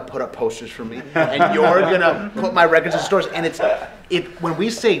gonna put up posters for me, and you're gonna put my records in stores. And when we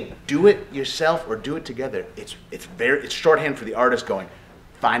say do it yourself or do it together, it's shorthand for the artist going,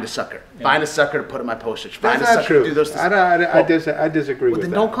 find a sucker, find a sucker to put up my posters, find a sucker to do those. I disagree with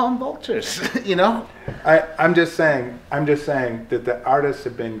then that. don't call them vultures, you know. I'm just saying that the artists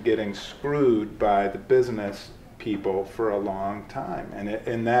have been getting screwed by the business people for a long time,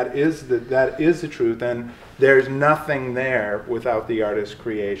 and that is the truth. And there's nothing there without the artist's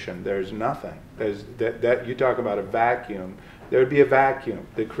creation. There's nothing. There's that you talk about a vacuum. There would be a vacuum.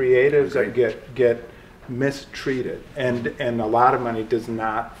 The creatives that get mistreated, and a lot of money does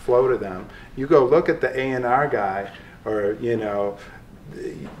not flow to them. You go look at the A&R guy, or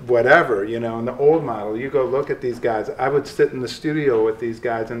whatever, in the old model, you go look at these guys. I would sit in the studio with these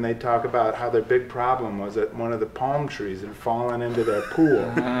guys, and they'd talk about how their big problem was that one of the palm trees had fallen into their pool,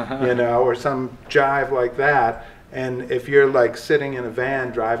 or some jive like that. And if you're like sitting in a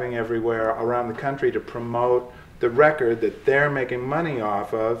van driving everywhere around the country to promote the record that they're making money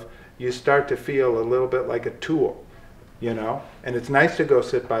off of, you start to feel a little bit like a tool, and it's nice to go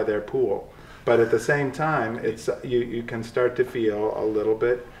sit by their pool. But at the same time, it's you can start to feel a little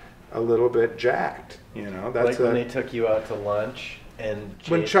bit jacked. That's like when they took you out to lunch and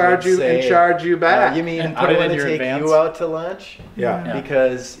charge you back. You mean put I it want in to your take advance? you out to lunch? Yeah.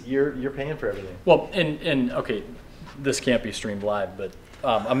 Because you're paying for everything. Well, and okay, this can't be streamed live, but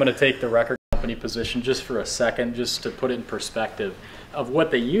I'm going to take the record company position just for a second, just to put it in perspective of what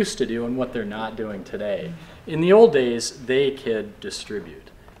they used to do and what they're not doing today. In the old days, they could distribute.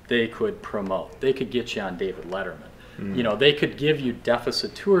 They could promote. They could get you on David Letterman. They could give you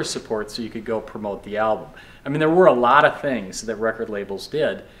deficit tour support so you could go promote the album. I mean, there were a lot of things that record labels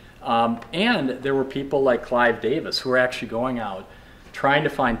did. And there were people like Clive Davis who were actually going out, trying to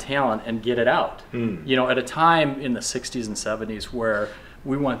find talent and get it out. At a time in the 60s and 70s where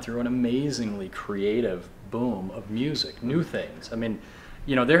we went through an amazingly creative boom of music, new things. I mean,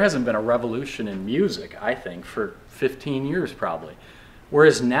 there hasn't been a revolution in music, I think, for 15 years probably.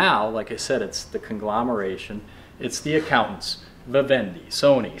 Whereas now, like I said, it's the conglomeration, it's the accountants, Vivendi,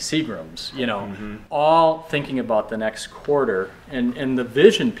 Sony, Seagram's, all thinking about the next quarter, and the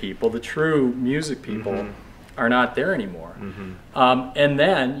vision people, the true music people, are not there anymore. And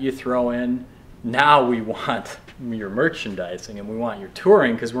then you throw in, now we want your merchandising and we want your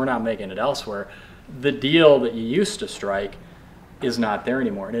touring because we're not making it elsewhere. The deal that you used to strike is not there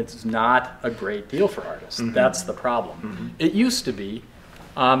anymore, and it's not a great deal for artists. That's the problem. It used to be.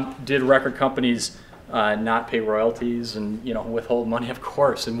 Did record companies not pay royalties and withhold money? Of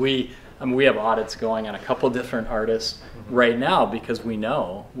course, and we have audits going on a couple different artists right now because we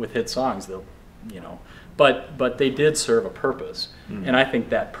know with hit songs they'll, but they did serve a purpose, and I think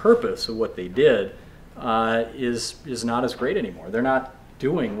that purpose of what they did is not as great anymore. They're not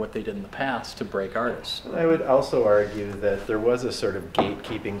doing what they did in the past to break artists. I would also argue that there was a sort of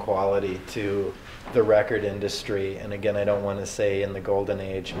gatekeeping quality to the record industry, and again, I don't want to say in the golden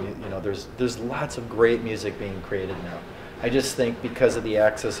age, there's lots of great music being created now. I just think because of the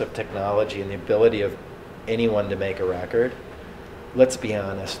access of technology and the ability of anyone to make a record, let's be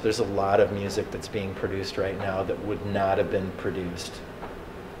honest, there's a lot of music that's being produced right now that would not have been produced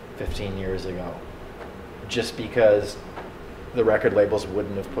 15 years ago, just because the record labels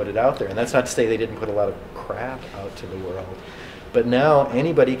wouldn't have put it out there. And that's not to say they didn't put a lot of crap out to the world. But now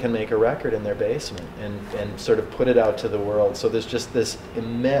anybody can make a record in their basement and sort of put it out to the world. So there's just this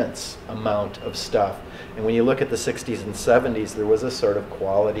immense amount of stuff. And when you look at the 60s and 70s, there was a sort of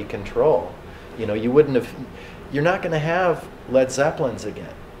quality control. You're not going to have Led Zeppelins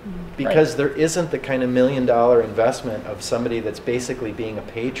again. Because there isn't the kind of $1 million investment of somebody that's basically being a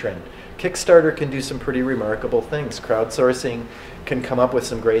patron. Kickstarter can do some pretty remarkable things. Crowdsourcing can come up with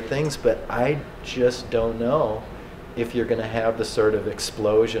some great things, but I just don't know if you're going to have the sort of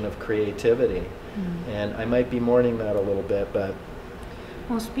explosion of creativity. And I might be mourning that a little bit, but...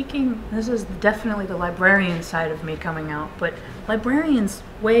 Well, this is definitely the librarian side of me coming out, but librarians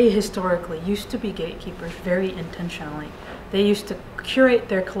way historically used to be gatekeepers very intentionally. They used to curate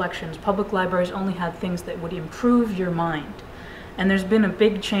their collections. Public libraries only had things that would improve your mind. And there's been a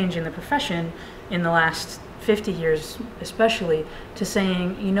big change in the profession in the last 50 years especially to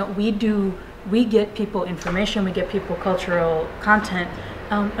saying, we get people information, we get people cultural content,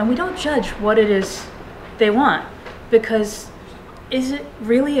 and we don't judge what it is they want. Because is it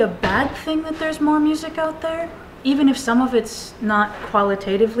really a bad thing that there's more music out there? Even if some of it's not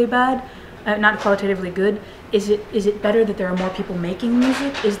qualitatively bad, not qualitatively good, is it better that there are more people making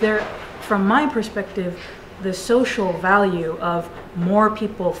music? from my perspective, the social value of more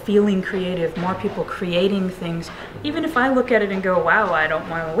people feeling creative, more people creating things, even if I look at it and go, wow, I don't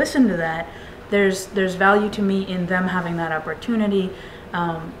want to listen to that, there's value to me in them having that opportunity.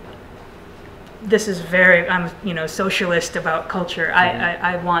 This is I'm socialist about culture.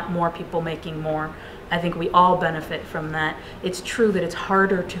 I want more people making more. I think we all benefit from that. It's true that it's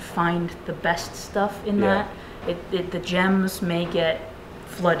harder to find the best stuff in that. The gems may get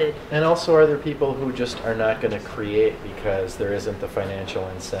flooded. And also, are there people who just are not going to create because there isn't the financial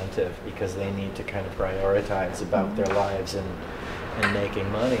incentive, because they need to kind of prioritize about their lives and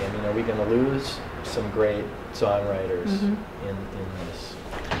making money? I mean, are we going to lose some great songwriters in this?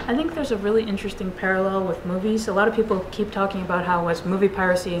 I think there's a really interesting parallel with movies. A lot of people keep talking about how as movie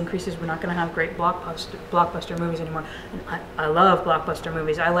piracy increases, we're not going to have great blockbuster movies anymore. And I love blockbuster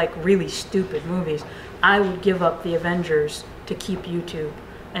movies. I like really stupid movies. I would give up the Avengers to keep YouTube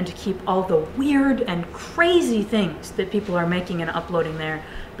and to keep all the weird and crazy things that people are making and uploading there,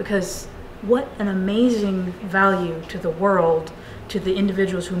 because what an amazing value to the world, to the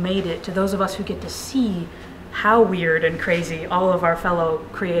individuals who made it, to those of us who get to see how weird and crazy all of our fellow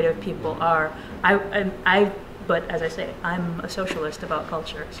creative people are. But as I say, I'm a socialist about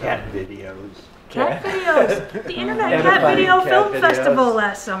culture. So. Cat videos. Cat videos. The Internet Cat Video Film Festival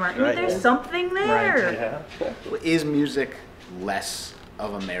last summer. I mean, there's something there. Right, yeah. Is music less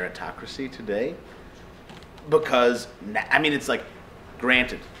of a meritocracy today? Because, I mean, it's like,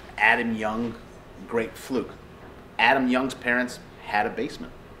 granted, Adam Young, great fluke. Adam Young's parents had a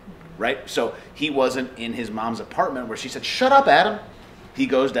basement, right? So he wasn't in his mom's apartment where she said, "Shut up, Adam." He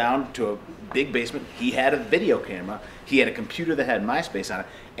goes down to a big basement. He had a video camera. He had a computer that had MySpace on it.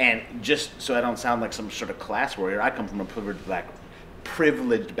 And just so I don't sound like some sort of class warrior, I come from a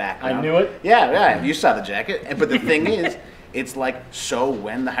privileged background. I knew it. Yeah, you saw the jacket. But the thing is, it's like, so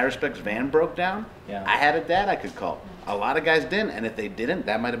when the Heiruspecs van broke down, I had a dad I could call. A lot of guys didn't, and if they didn't,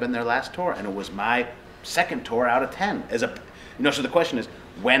 that might have been their last tour, and it was my second tour out of 10. So the question is,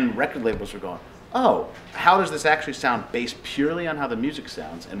 when record labels were going, oh, how does this actually sound based purely on how the music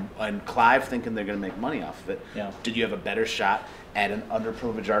sounds, and Clive thinking they're going to make money off of it, did you have a better shot at an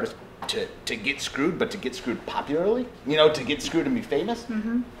underprivileged artist to get screwed, but to get screwed popularly? To get screwed and be famous?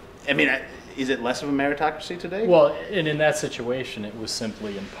 Mm-hmm. I mean, is it less of a meritocracy today? Well, and in that situation, it was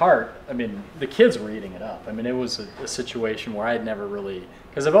simply in part, I mean, the kids were eating it up. I mean, it was a situation where I had never really,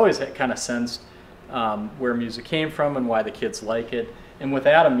 because I've always kind of sensed where music came from and why the kids like it. And with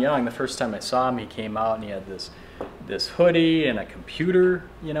Adam Young, the first time I saw him, he came out and he had this hoodie and a computer,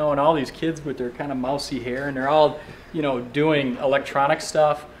 and all these kids with their kind of mousy hair, and they're all, doing electronic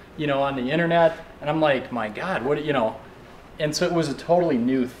stuff, on the internet. And I'm like, my God, and so it was a totally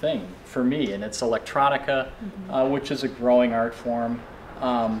new thing for me, and it's electronica, which is a growing art form.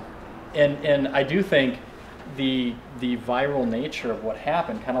 And I do think the viral nature of what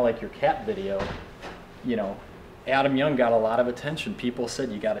happened, kind of like your cat video, Adam Young got a lot of attention. People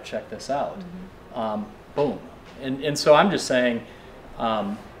said, you got to check this out. Boom. And so I'm just saying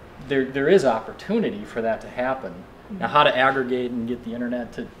there is opportunity for that to happen. Now, how to aggregate and get the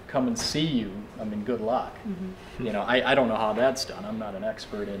internet to come and see you, I mean, good luck. I don't know how that's done. I'm not an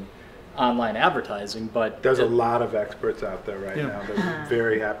expert in online advertising, but there's a lot of experts out there right now that are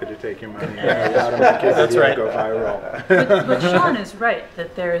very happy to take your money. That's right. Go viral. But Sean is right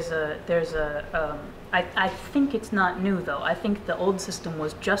that there's a I think it's not new, though. I think the old system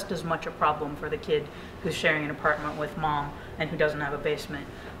was just as much a problem for the kid who's sharing an apartment with mom and who doesn't have a basement.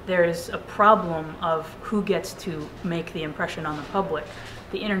 There is a problem of who gets to make the impression on the public.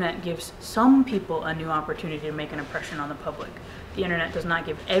 The internet gives some people a new opportunity to make an impression on the public. The internet does not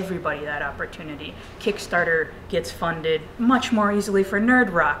give everybody that opportunity. Kickstarter gets funded much more easily for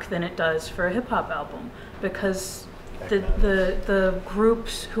nerd rock than it does for a hip-hop album, because the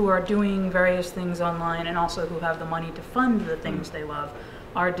groups who are doing various things online and also who have the money to fund the things they love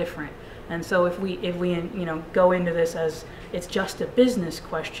are different. And so if we go into this as it's just a business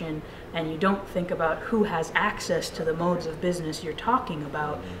question and you don't think about who has access to the modes of business you're talking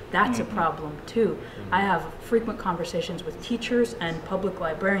about, that's a problem too. I have frequent conversations with teachers and public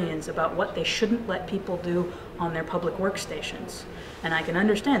librarians about what they shouldn't let people do on their public workstations. And I can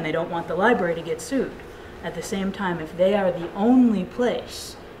understand they don't want the library to get sued. At the same time, if they are the only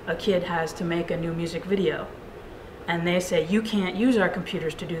place a kid has to make a new music video, and they say, you can't use our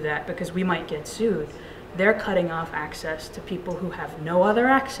computers to do that because we might get sued, they're cutting off access to people who have no other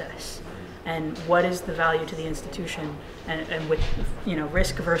access. And what is the value to the institution, and with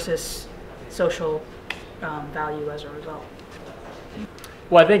risk versus social value as a result?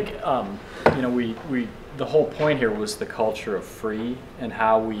 Well, I think the whole point here was the culture of free and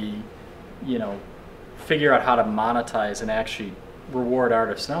how we you know, figure out how to monetize and actually reward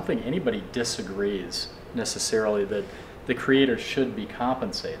artists. And I don't think anybody disagrees necessarily that the creators should be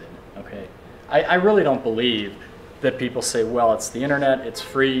compensated, okay? I really don't believe that people say, well, it's the internet, it's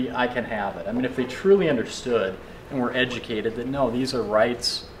free, I can have it. I mean, if they truly understood and were educated that no, these are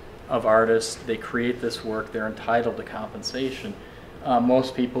rights of artists, they create this work, they're entitled to compensation,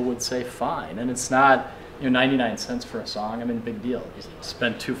 most people would say fine. And it's not, you know, 99 cents for a song, I mean, big deal. You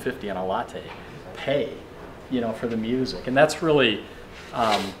spend $2.50 on a latte, pay, you know, for the music. And that's really,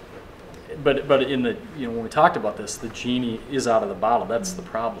 but in the, you know, when we talked about this, the genie is out of the bottle. That's the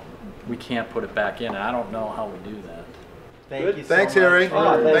problem. We can't put it back in, and I don't know how we do that. Thank you so Thanks, much. Harry.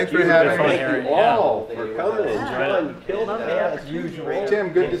 Thanks for having me. Thank you all for coming, and John, you killed it as usual. Tim,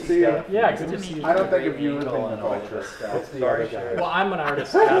 good to see you. Yeah, good to see you. I don't think of you as being and all this stuff. Sorry, guys. Well, I'm an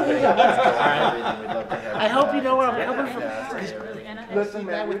artist. All right. I hope you know where I'm coming from. Listen,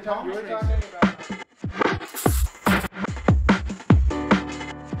 man, you were talking about